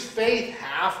Jewish faith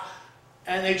half,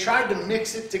 and they tried to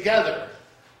mix it together.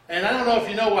 And I don't know if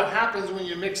you know what happens when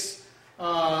you mix,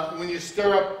 when you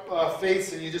stir up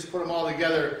faiths and you just put them all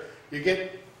together. You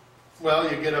get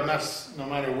a mess no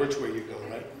matter which way you go,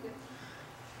 right?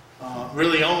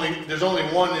 There's only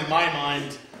one in my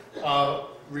mind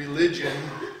religion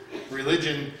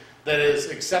that is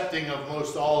accepting of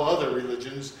most all other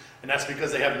religions, and that's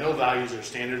because they have no values or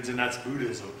standards, and that's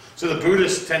Buddhism. So the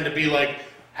Buddhists tend to be like,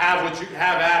 have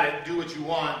at it, do what you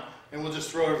want, and we'll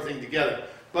just throw everything together.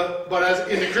 But as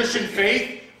in the Christian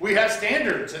faith, we have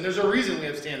standards, and there's a reason we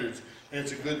have standards, and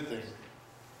it's a good thing.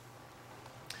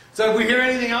 So did we hear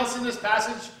anything else in this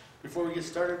passage before we get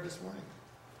started this morning?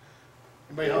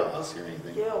 Anybody else hear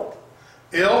anything? Guilt.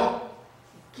 Ill?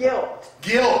 Guilt.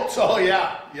 Guilt. Oh,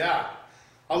 yeah.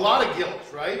 A lot of guilt,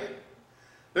 right?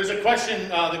 There's a question,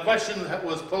 the question that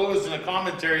was posed in a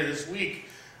commentary this week.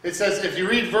 It says, if you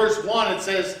read verse 1, it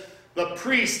says, the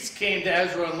priests came to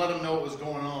Ezra and let him know what was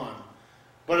going on.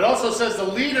 But it also says the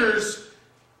leaders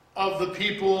of the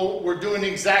people were doing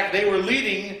they were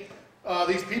leading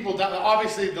these people down.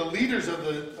 Obviously, the leaders of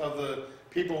the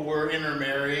people were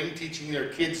intermarrying, teaching their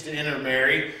kids to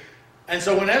intermarry. And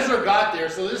so when Ezra got there,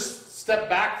 so just step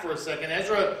back for a second.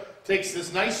 Ezra takes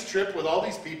this nice trip with all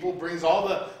these people, brings all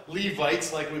the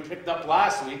Levites like we picked up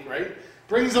last week, right?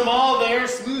 Brings them all there,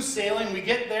 smooth sailing. We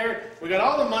get there, we got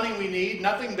all the money we need,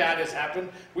 nothing bad has happened.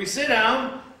 We sit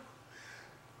down,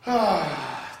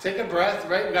 take a breath,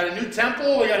 right? We got a new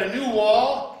temple, we got a new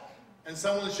wall, and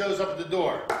someone shows up at the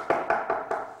door.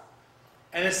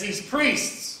 And it's these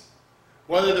priests,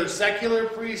 whether they're secular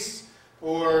priests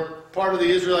or part of the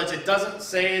Israelites, it doesn't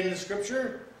say in the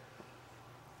scripture.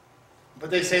 But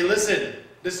they say, listen,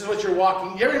 this is what you're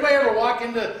walking. Everybody ever walk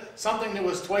into something that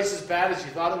was twice as bad as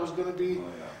you thought it was going to be? Oh,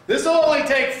 yeah. This will only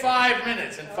take 5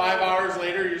 minutes, and 5 hours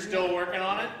later, you're still working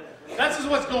on it. That's just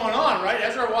what's going on, right?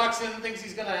 Ezra walks in and thinks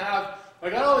he's going to have, I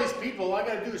got all these people, all I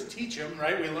got to do is teach them,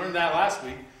 right? We learned that last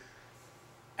week.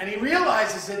 And he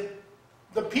realizes that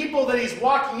the people that he's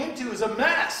walking into is a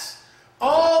mess.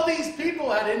 All these people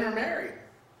had intermarried.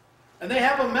 And they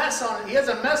have a mess on it. He has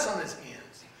a mess on his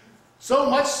hands. So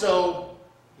much so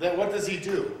that what does he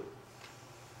do?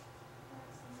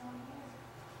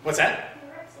 What's that? He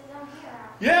rips his own hair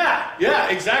out. Yeah,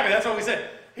 exactly. That's what we said.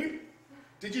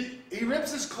 He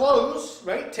rips his clothes,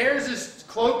 right? Tears his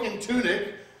cloak and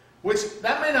tunic, which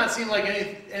that may not seem like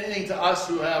anything to us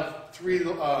who have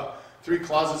three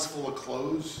closets full of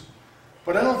clothes.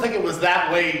 But I don't think it was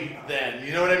that way then.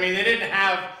 You know what I mean? They didn't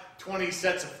have 20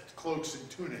 sets of cloaks and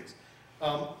tunics.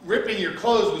 Ripping your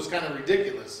clothes was kind of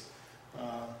ridiculous.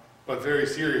 But very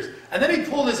serious. And then he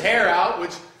pulled his hair out,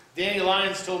 which Danny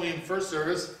Lyons told me in first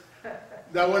service,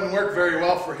 that wouldn't work very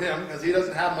well for him, because he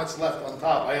doesn't have much left on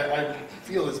top. I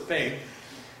feel his pain.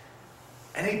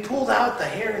 And he pulled out the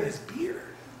hair in his beard.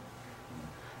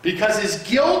 Because his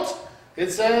guilt,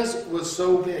 it says, was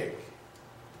so big.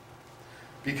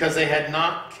 Because they had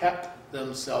not kept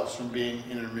themselves from being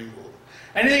intermingled.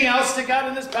 Anything else stick out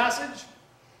in this passage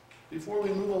before we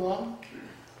move along?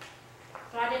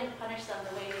 God didn't punish them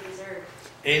the way they deserved.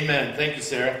 Amen. Thank you,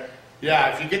 Sarah.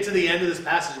 Yeah, if you get to the end of this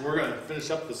passage, we're going to finish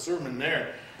up the sermon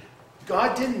there.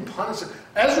 God didn't punish them.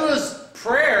 Ezra's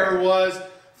prayer was,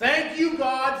 thank you,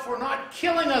 God, for not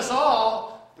killing us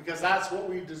all, because that's what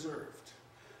we deserved.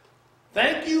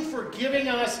 Thank you for giving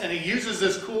us, and he uses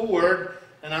this cool word,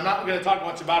 and I'm not going to talk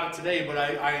much about it today, but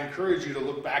I encourage you to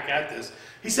look back at this.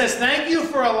 He says, thank you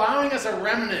for allowing us a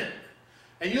remnant.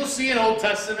 And you'll see in Old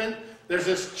Testament, there's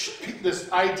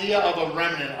this idea of a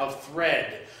remnant, of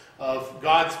thread, of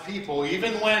God's people.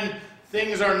 Even when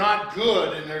things are not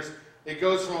good and it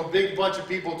goes from a big bunch of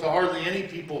people to hardly any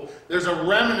people, there's a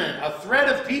remnant, a thread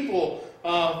of people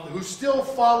who still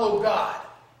follow God.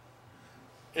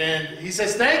 And he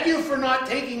says, thank you for not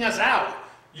taking us out.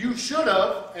 You should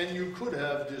have and you could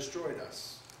have destroyed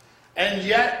us. And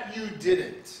yet you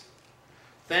didn't.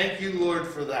 Thank you, Lord,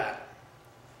 for that.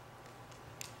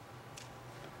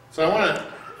 So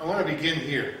I want to begin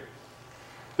here.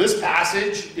 This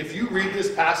passage, if you read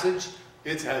this passage,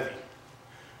 it's heavy.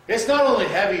 It's not only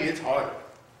heavy, it's hard.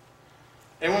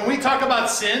 And when we talk about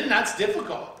sin, that's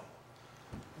difficult.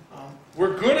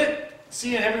 We're good at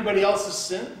seeing everybody else's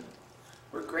sin.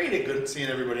 We're great at seeing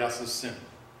everybody else's sin.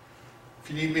 If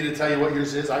you need me to tell you what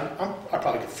yours is, I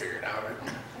probably could figure it out. Right?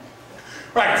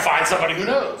 Or I can find somebody who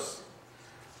knows.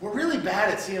 We're really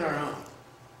bad at seeing our own.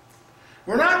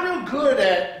 We're not real good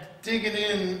at digging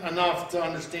in enough to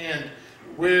understand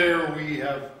where we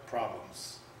have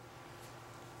problems.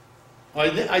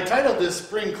 Well, I titled this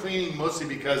Spring Cleaning mostly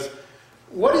because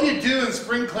what do you do in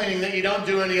spring cleaning that you don't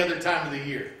do any other time of the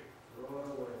year?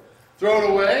 Throw it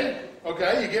away.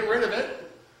 Okay, you get rid of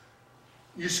it.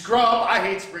 You scrub. I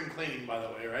hate spring cleaning, by the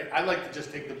way, right? I like to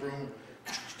just take the broom,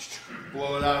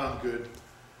 blow it out, I'm good.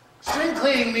 Spring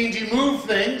cleaning means you move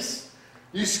things,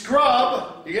 you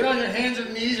scrub, you get on your hands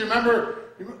and knees. Remember,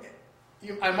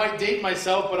 I might date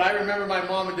myself, but I remember my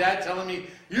mom and dad telling me,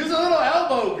 use a little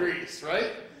elbow grease,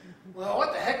 right? Well,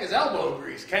 what the heck is elbow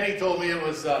grease? Kenny told me it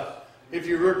was, if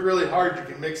you work really hard, you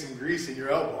can make some grease in your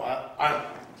elbow.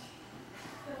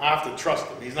 I have to trust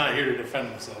him. He's not here to defend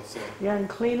himself. So. Yeah, and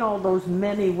clean all those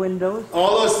many windows.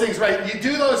 All those things, right. You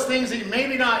do those things that you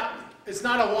maybe not, it's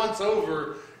not a once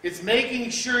over. It's making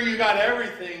sure you got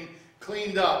everything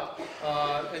cleaned up.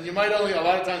 And you might only, a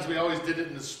lot of times we always did it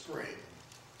in the spring.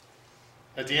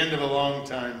 At the end of a long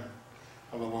time,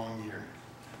 of a long year.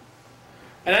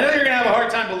 And I know you're going to have a hard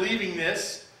time believing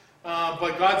this,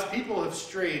 but God's people have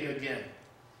strayed again.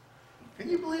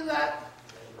 Can you believe that?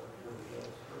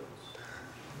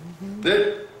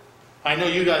 That I know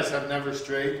you guys have never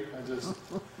strayed.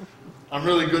 I'm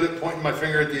really good at pointing my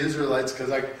finger at the Israelites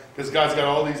because God's got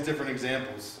all these different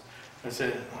examples. I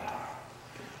said,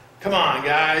 come on,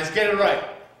 guys, get it right.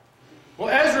 Well,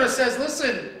 Ezra says,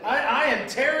 listen, I am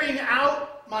tearing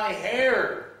out my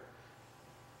hair.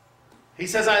 He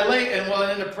says, I lay, and well,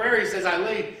 in the prayer he says, I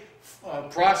lay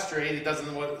prostrate. It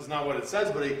doesn't, it's not what it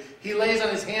says, but he lays on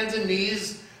his hands and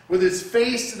knees with his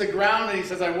face to the ground, and he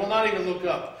says, I will not even look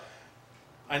up.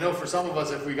 I know for some of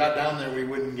us, if we got down there, we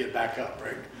wouldn't get back up,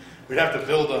 right? We'd have to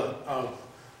build a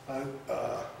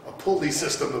pulley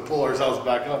system to pull ourselves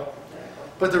back up.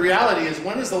 But the reality is,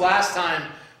 when is the last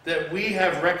time that we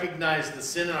have recognized the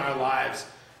sin in our lives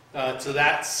to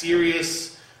that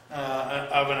serious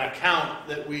of an account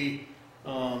that we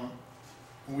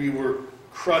were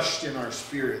crushed in our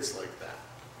spirits like that?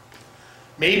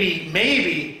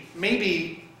 Maybe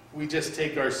we just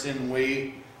take our sin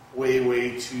way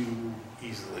too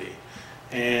easily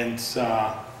and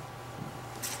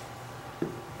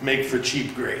make for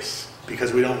cheap grace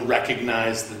because we don't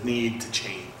recognize the need to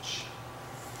change.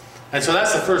 And so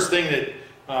that's the first thing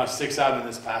that sticks out in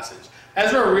this passage.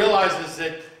 Ezra realizes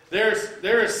that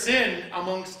there is sin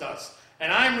amongst us,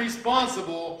 and I'm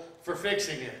responsible for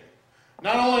fixing it.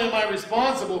 Not only am I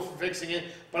responsible for fixing it,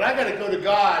 but I got to go to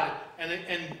God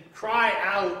and cry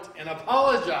out and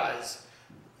apologize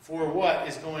for what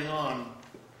is going on.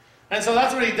 And so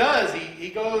that's what he does. He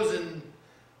goes and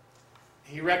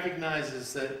he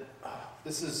recognizes that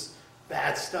this is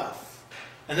bad stuff.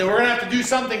 And then we're going to have to do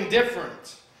something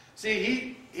different.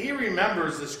 See, he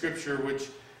remembers the scripture, which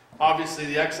obviously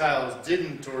the exiles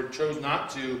didn't or chose not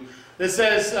to. It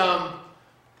says,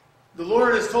 the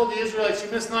Lord has told the Israelites, you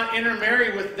must not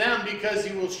intermarry with them because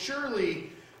you will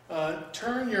surely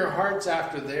turn your hearts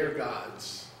after their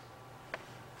gods.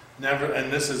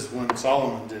 And this is when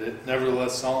Solomon did it.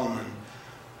 Nevertheless, Solomon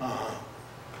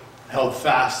held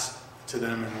fast to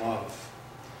them in love.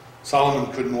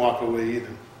 Solomon couldn't walk away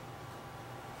either.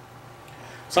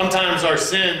 Sometimes our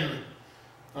sin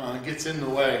gets in the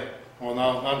way. Well,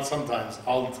 not sometimes,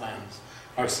 all the times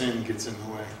our sin gets in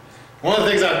the way. One of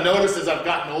the things I've noticed as I've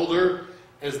gotten older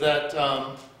is that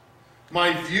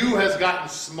my view has gotten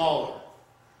smaller.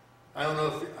 I don't know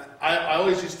if I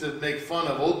always used to make fun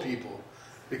of old people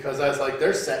because I was like,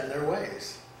 they're set in their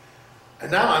ways.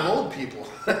 And now I'm old people.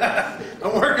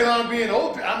 I'm working on being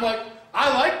old. I'm like,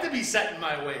 I like to be set in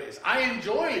my ways. I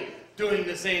enjoy doing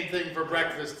the same thing for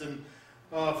breakfast and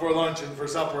for lunch and for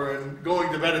supper and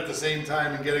going to bed at the same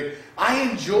time and I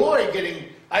enjoy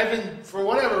for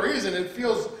whatever reason, it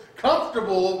feels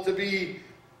comfortable to be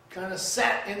kind of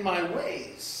set in my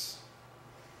ways.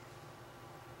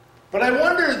 But I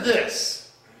wonder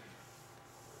this,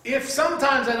 if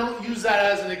sometimes I don't use that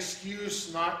as an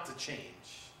excuse not to change.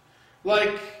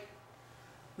 Like,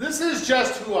 this is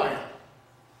just who I am.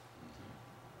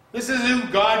 This is who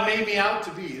God made me out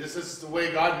to be. This is the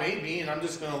way God made me, and I'm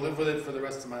just going to live with it for the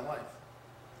rest of my life.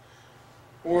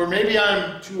 Or maybe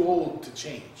I'm too old to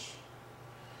change.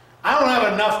 I don't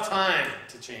have enough time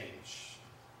to change.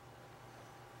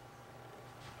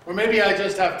 Or maybe I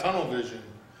just have tunnel vision,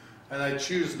 and I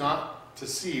choose not to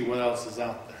see what else is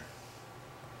out there.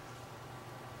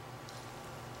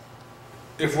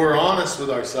 If we're honest with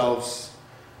ourselves,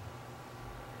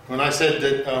 when I said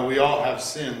that we all have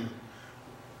sin,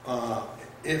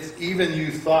 if even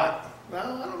you thought,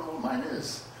 well, I don't know what mine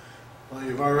is, well,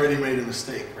 you've already made a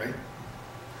mistake, right?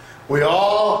 We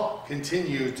all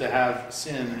continue to have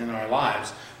sin in our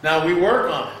lives. Now, we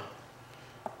work on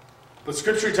it. But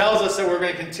Scripture tells us that we're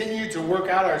going to continue to work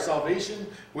out our salvation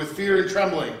with fear and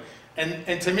trembling.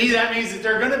 And to me, that means that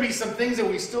there are going to be some things that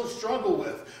we still struggle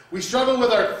with. We struggle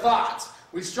with our thoughts.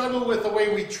 We struggle with the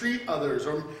way we treat others,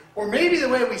 or maybe the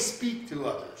way we speak to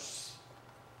others.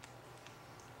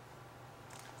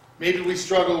 Maybe we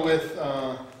struggle with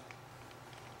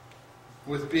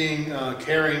being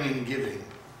caring and giving.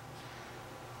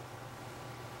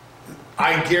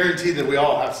 I guarantee that we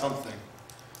all have something.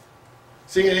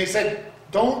 See, and he said,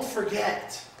 don't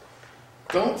forget.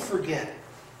 Don't forget.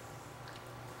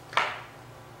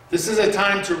 This is a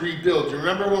time to rebuild. You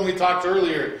remember when we talked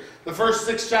earlier, the first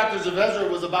 6 chapters of Ezra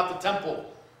was about the temple.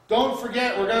 Don't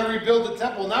forget, we're going to rebuild the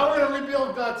temple. Now we're going to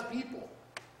rebuild God's people.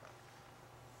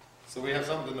 So we have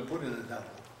something to put in the temple.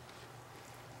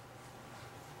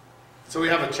 So we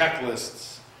have a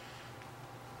checklist.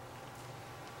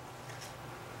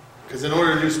 Because in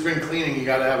order to do spring cleaning, you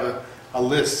got to have a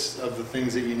list of the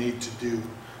things that you need to do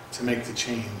to make the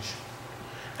change.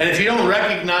 And if you don't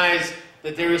recognize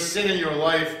that there is sin in your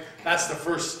life, that's the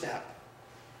first step.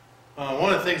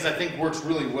 One of the things I think works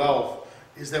really well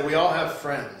is that we all have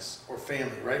friends or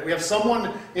family, right? We have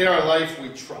someone in our life we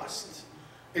trust.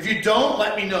 If you don't,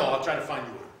 let me know. I'll try to find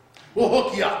you one. We'll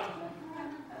hook you up.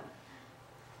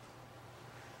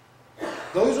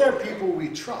 Those are people we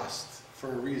trust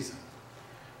for a reason.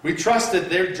 We trust that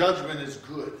their judgment is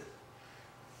good.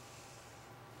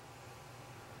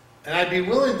 And I'd be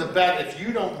willing to bet if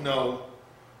you don't know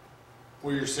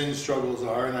where your sin struggles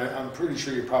are, and I'm pretty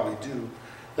sure you probably do,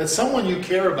 that someone you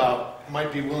care about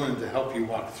might be willing to help you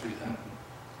walk through that.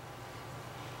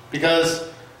 Because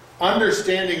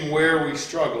understanding where we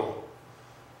struggle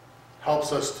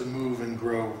helps us to move and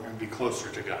grow and be closer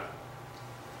to God.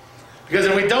 Because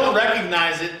if we don't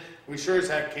recognize it, we sure as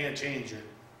heck can't change it.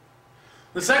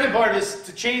 The second part is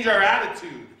to change our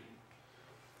attitude.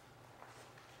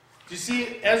 Do you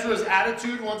see Ezra's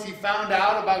attitude once he found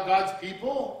out about God's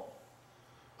people?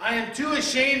 I am too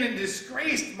ashamed and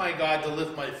disgraced, my God, to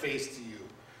lift my face to you.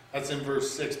 That's in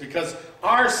verse 6. Because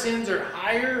our sins are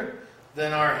higher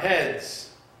than our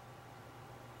heads.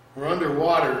 We're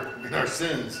underwater in our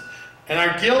sins. And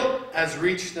our guilt has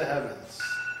reached the heavens.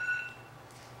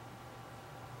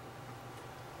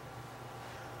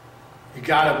 You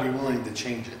gotta be willing to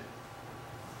change it.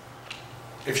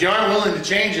 If you aren't willing to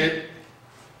change it,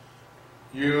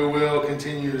 you will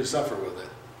continue to suffer with it.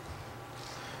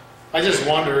 I just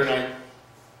wonder, and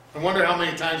I wonder how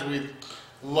many times we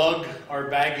lug our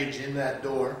baggage in that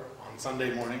door on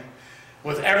Sunday morning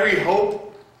with every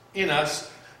hope in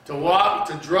us to walk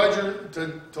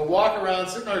around,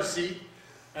 sit in our seat,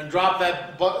 and drop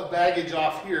that baggage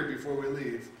off here before we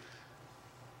leave.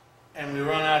 And we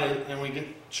run out of, and we get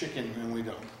chicken, and we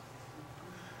don't.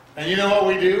 And you know what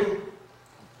we do?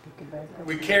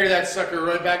 We carry that sucker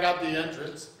right back out the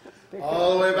entrance,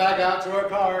 all the way back out to our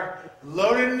car,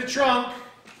 load it in the trunk,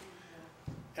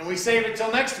 and we save it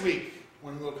till next week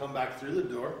when we'll come back through the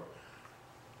door.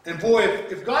 And boy,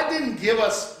 if God didn't give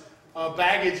us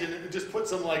baggage and just put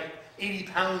some like 80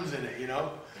 pounds in it, you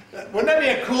know, wouldn't that be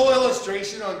a cool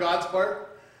illustration on God's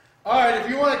part? All right, if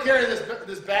you want to carry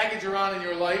this baggage around in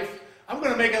your life, I'm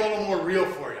going to make it a little more real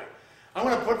for you. I'm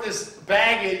going to put this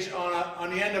baggage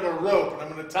on the end of a rope, and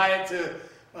I'm going to tie it to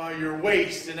your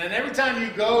waist. And then every time you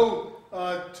go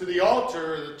to the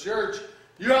altar or the church,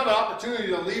 you have an opportunity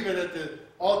to leave it at the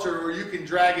altar, or you can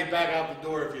drag it back out the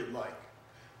door if you'd like.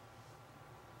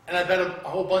 And I bet a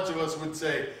whole bunch of us would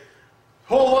say,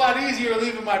 whole lot easier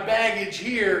leaving my baggage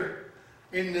here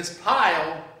in this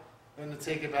pile than to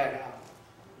take it back out.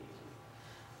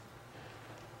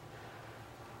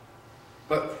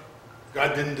 But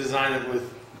God didn't design it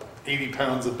with 80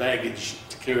 pounds of baggage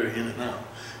to carry in and out.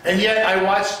 And yet I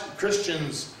watch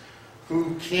Christians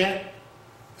who can't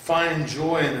find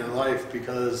joy in their life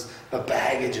because the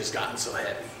baggage has gotten so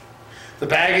heavy. The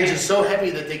baggage is so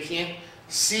heavy that they can't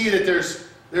see that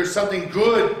there's something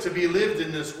good to be lived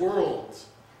in this world.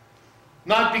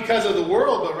 Not because of the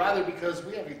world, but rather because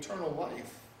we have eternal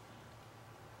life.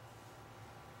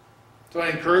 So I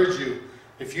encourage you,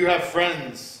 if you have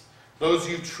friends, those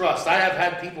you trust. I have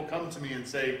had people come to me and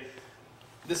say,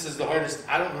 this is the hardest,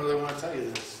 I don't really want to tell you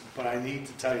this, but I need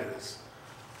to tell you this.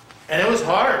 And it was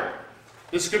hard.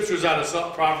 This scripture is out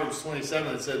of Proverbs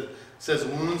 27. It says,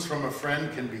 wounds from a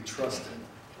friend can be trusted,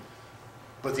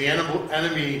 but the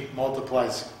enemy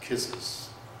multiplies kisses.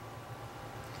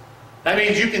 That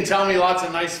means you can tell me lots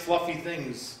of nice, fluffy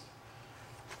things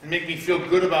and make me feel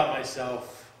good about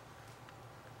myself,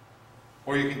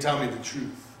 or you can tell me the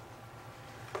truth.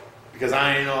 Because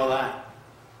I ain't all that,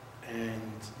 and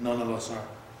none of us are.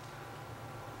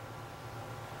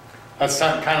 That's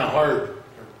kind of hard.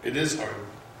 It is hard.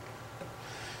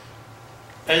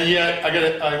 And yet,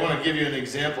 I want to give you an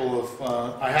example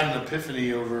of, I had an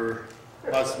epiphany over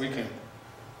last weekend.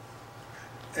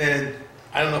 And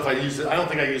I don't know if I used it, I don't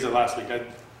think I used it last week.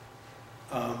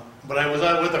 But I was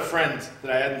out with a friend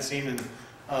that I hadn't seen in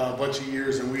a bunch of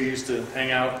years, and we used to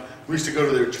hang out. We used to go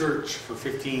to their church for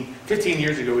 15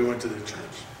 years ago, we went to their church.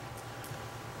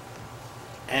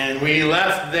 And we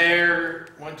left there,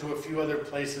 went to a few other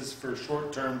places for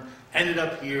short term, ended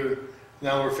up here.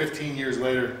 Now we're 15 years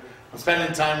later. I'm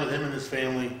spending time with him and his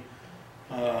family.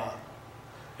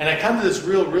 And I come to this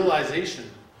realization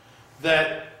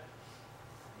that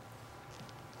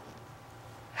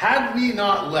had we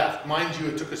not left, mind you,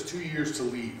 it took us 2 years to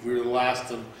leave. We were the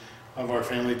last of our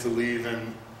family to leave,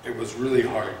 and it was really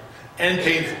hard and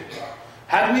painful.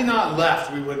 Had we not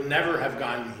left, we would never have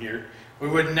gotten here.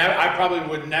 I probably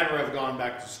would never have gone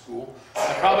back to school.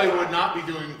 I probably would not be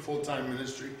doing full-time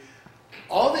ministry.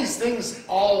 All these things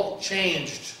all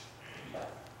changed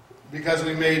because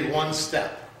we made one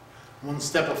step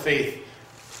of faith.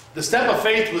 The step of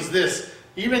faith was this: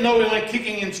 even though we went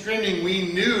kicking and screaming,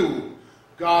 we knew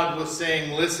God was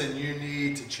saying, listen, you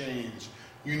need to change.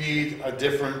 You need a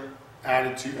different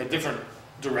attitude, a different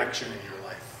direction in your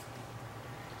life.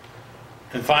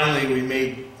 And finally, we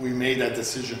made that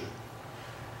decision.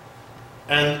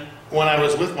 And when I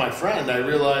was with my friend, I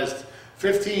realized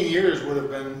 15 years would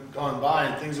have gone by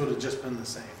and things would have just been the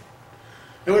same.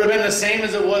 It would have been the same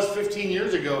as it was 15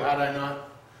 years ago had I not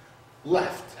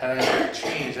left, had I not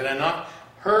changed, had I not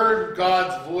heard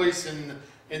God's voice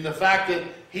in the fact that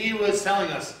He was telling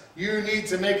us, you need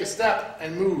to make a step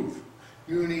and move.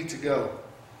 You need to go.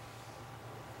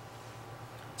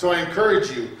 So I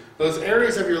encourage you, those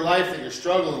areas of your life that you're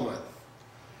struggling with,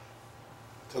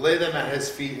 to lay them at His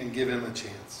feet and give Him a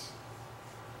chance.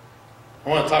 I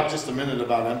want to talk just a minute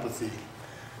about empathy.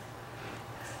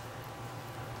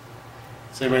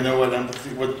 Does anybody know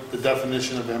what the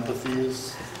definition of empathy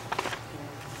is?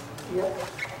 Yep.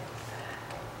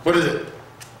 What is it?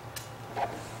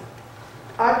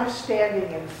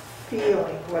 Understanding and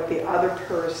feeling what the other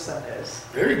person is.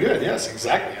 Very good. Yes,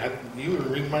 exactly. You were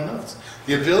reading my notes.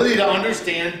 The ability to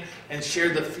understand and share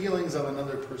the feelings of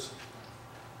another person.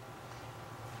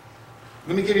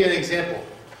 Let me give you an example.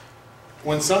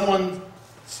 When someone's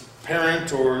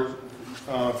parent or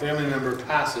family member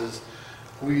passes,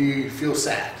 we feel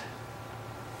sad,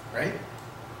 right?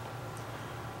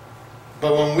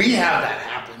 But when we have that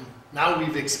happen, now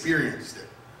we've experienced it.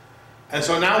 And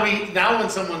so now when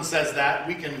someone says that,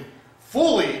 we can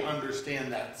fully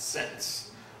understand that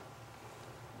sense.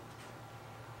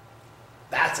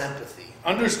 That's empathy.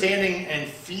 Understanding and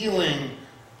feeling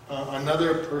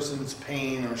another person's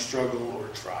pain or struggle or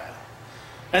trial.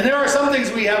 And there are some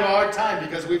things we have a hard time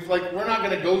because we're not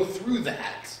going to go through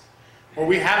that. Or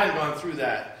we haven't gone through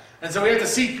that. And so we have to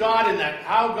seek God in that.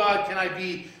 How, God, can I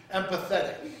be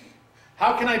empathetic?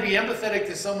 How can I be empathetic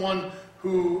to someone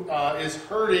who is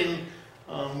hurting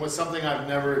with something I've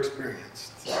never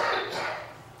experienced?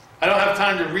 I don't have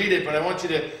time to read it, but I want you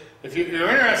to, if you're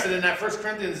interested in that, 1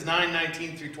 Corinthians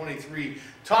 9:19 through 23,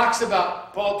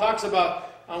 Paul talks about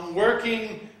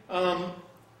working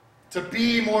to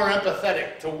be more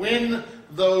empathetic, to win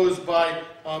those by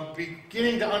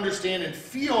beginning to understand and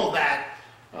feel that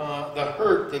the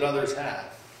hurt that others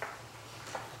have.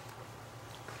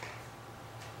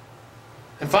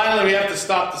 And finally, we have to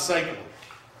stop the cycle.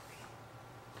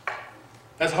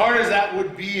 As hard as that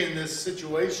would be in this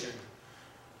situation,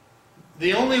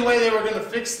 the only way they were going to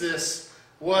fix this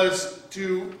was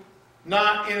to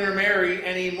not intermarry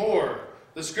anymore.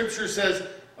 The scripture says,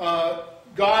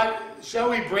 shall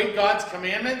we break God's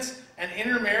commandments and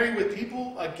intermarry with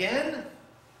people again?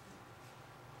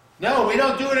 No, we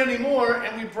don't do it anymore,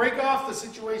 and we break off the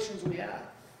situations we have.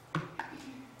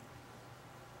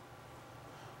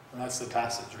 And that's the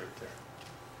passage right there.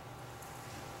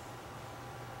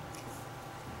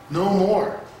 No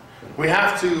more. We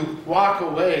have to walk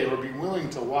away or be willing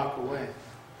to walk away.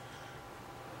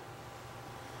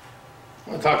 I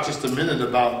want to talk just a minute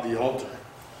about the altar.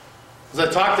 As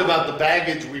I talked about the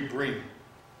baggage we bring.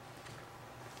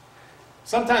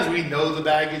 Sometimes we know the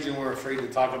baggage and we're afraid to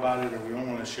talk about it, or we don't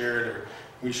want to share it, or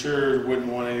we sure wouldn't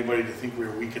want anybody to think we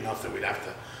were weak enough that we'd have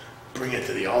to bring it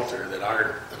to the altar, that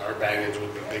our baggage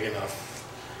would be big enough.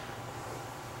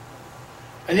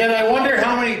 And yet I wonder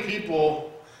how many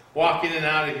people walk in and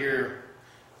out of here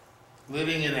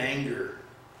living in anger,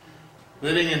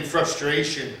 living in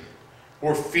frustration,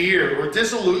 or fear, or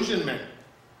disillusionment,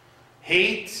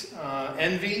 hate,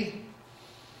 envy,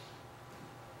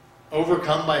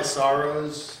 overcome by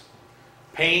sorrows,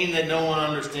 pain that no one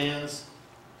understands,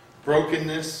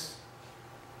 brokenness,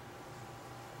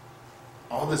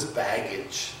 all this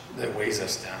baggage that weighs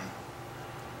us down.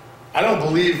 I don't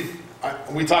believe,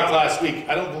 we talked last week,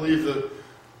 I don't believe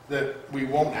that we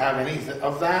won't have any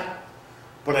of that,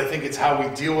 but I think it's how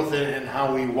we deal with it and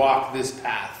how we walk this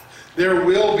path. There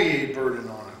will be a burden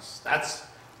on us. That's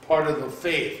part of the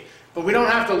faith. But we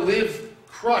don't have to live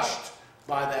crushed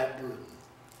by that burden.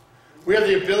 We have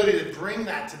the ability to bring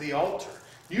that to the altar.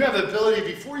 You have the ability,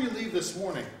 before you leave this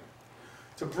morning,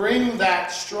 to bring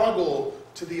that struggle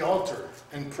to the altar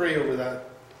and pray over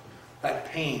that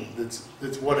pain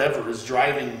that's whatever is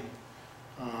driving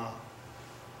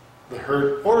the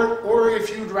hurt. Or if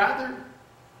you'd rather,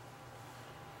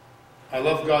 I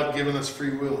love God giving us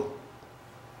free will.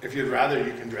 If you'd rather,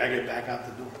 you can drag it back out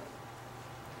the door.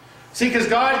 See, because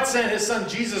God sent His Son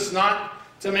Jesus not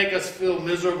to make us feel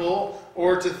miserable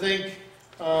or to think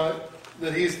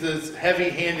that He's this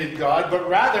heavy-handed God, but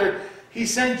rather He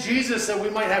sent Jesus that we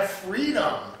might have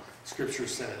freedom, Scripture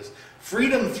says.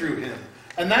 Freedom through Him.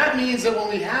 And that means that when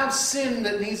we have sin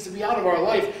that needs to be out of our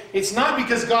life, it's not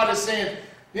because God is saying,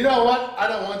 you know what, I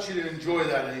don't want you to enjoy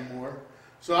that anymore,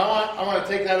 so I want to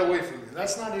take that away from you.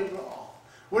 That's not it at all.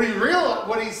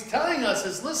 What He's telling us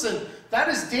is, listen, that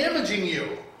is damaging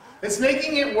you. It's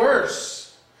making it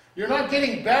worse. You're not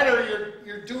getting better.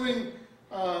 You're doing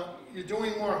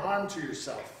more harm to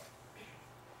yourself.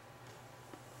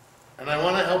 And I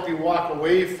want to help you walk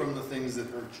away from the things that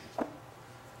hurt you.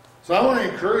 So I want to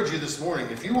encourage you this morning,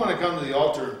 if you want to come to the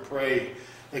altar and pray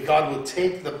that God will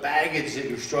take the baggage that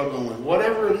you're struggling with,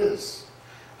 whatever it is,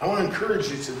 I want to encourage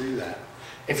you to do that.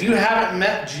 If you haven't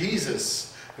met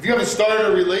Jesus, if you haven't started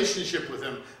a relationship with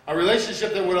Him, a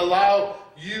relationship that would allow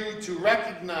you to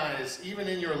recognize, even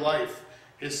in your life,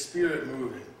 His Spirit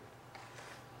moving,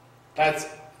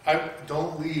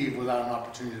 don't leave without an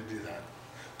opportunity to do that.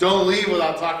 Don't leave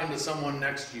without talking to someone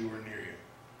next to you or near you.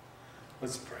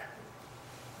 Let's pray.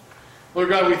 Lord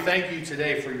God, we thank you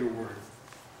today for your word.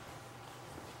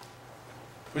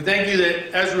 We thank you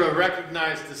that Ezra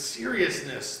recognized the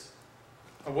seriousness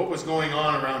of what was going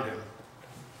on around him.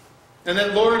 And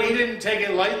that, Lord, he didn't take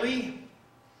it lightly.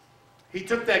 He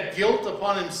took that guilt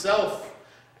upon himself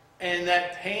and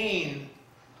that pain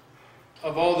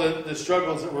of all the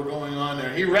struggles that were going on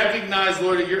there. He recognized,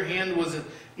 Lord, that your hand was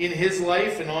in his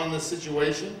life and on the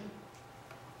situation.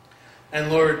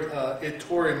 And Lord, it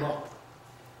tore him up.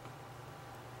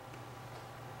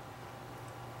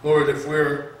 Lord, if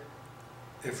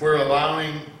we're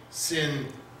allowing sin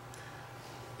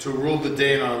to rule the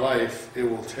day in our life, it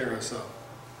will tear us up.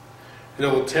 It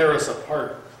will tear us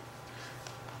apart.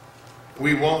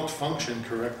 We won't function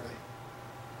correctly.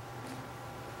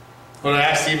 Lord, I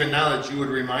ask even now that you would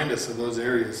remind us of those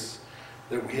areas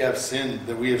that we have sinned,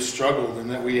 that we have struggled, and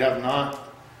that we have not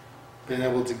been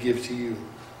able to give to you.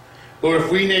 Lord,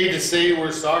 if we need to say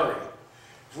we're sorry,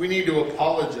 if we need to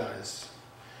apologize,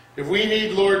 if we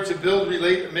need, Lord, to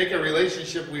make a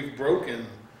relationship we've broken,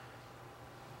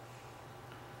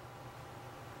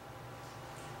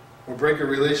 or break a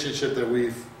relationship that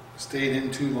we've stayed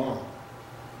in too long.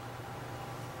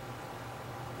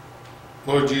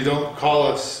 Lord, you don't call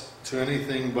us to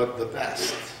anything but the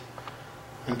best.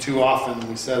 And too often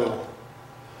we settle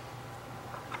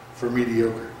for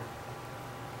mediocre.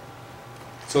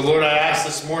 So Lord, I ask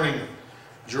this morning,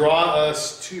 draw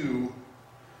us to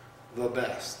the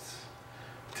best.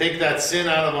 Take that sin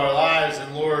out of our lives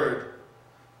and Lord,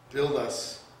 build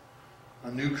us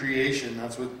a new creation.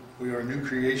 That's what we are, new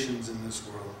creations in this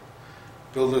world.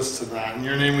 Build us to that. In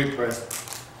your name we pray.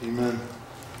 Amen.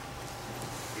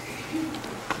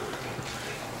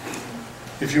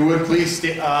 If you would please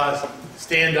stand up.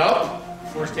 Stand up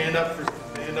for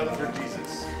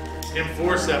Jesus. Hymn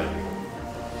 470.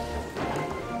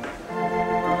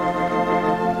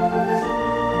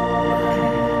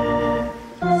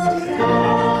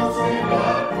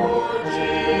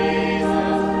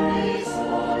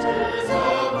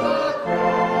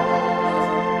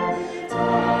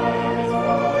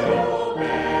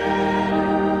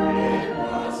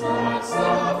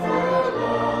 Suffer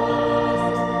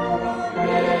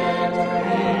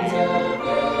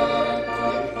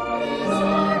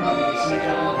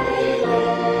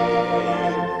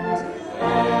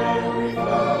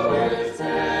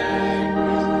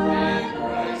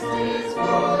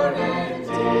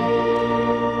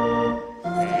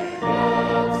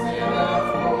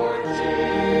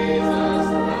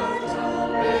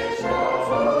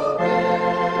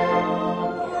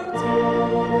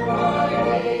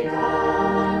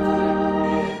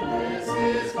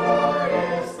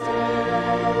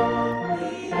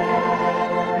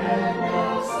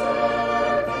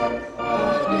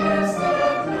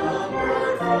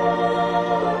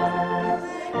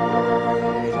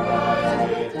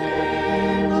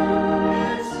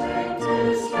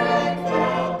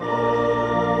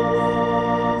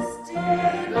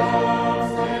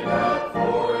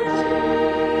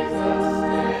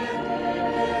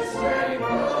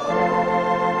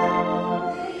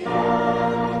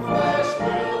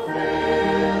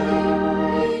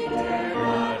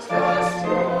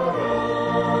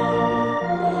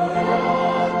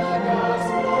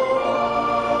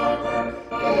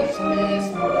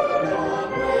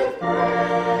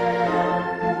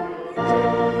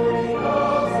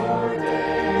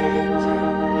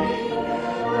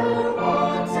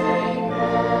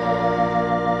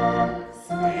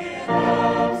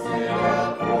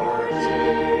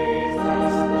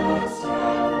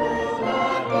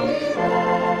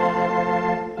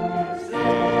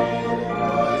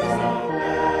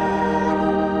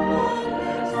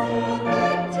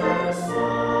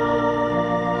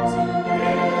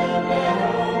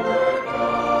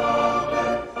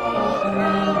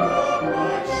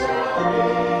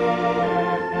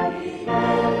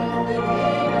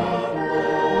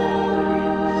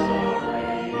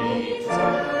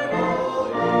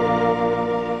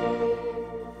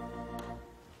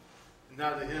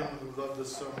Now to him who loved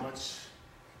us so much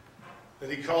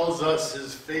that he calls us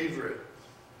his favorite.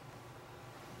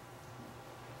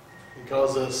 He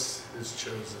calls us his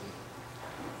chosen.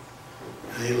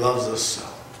 And he loves us so.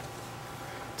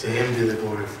 To him be the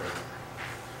glory forever.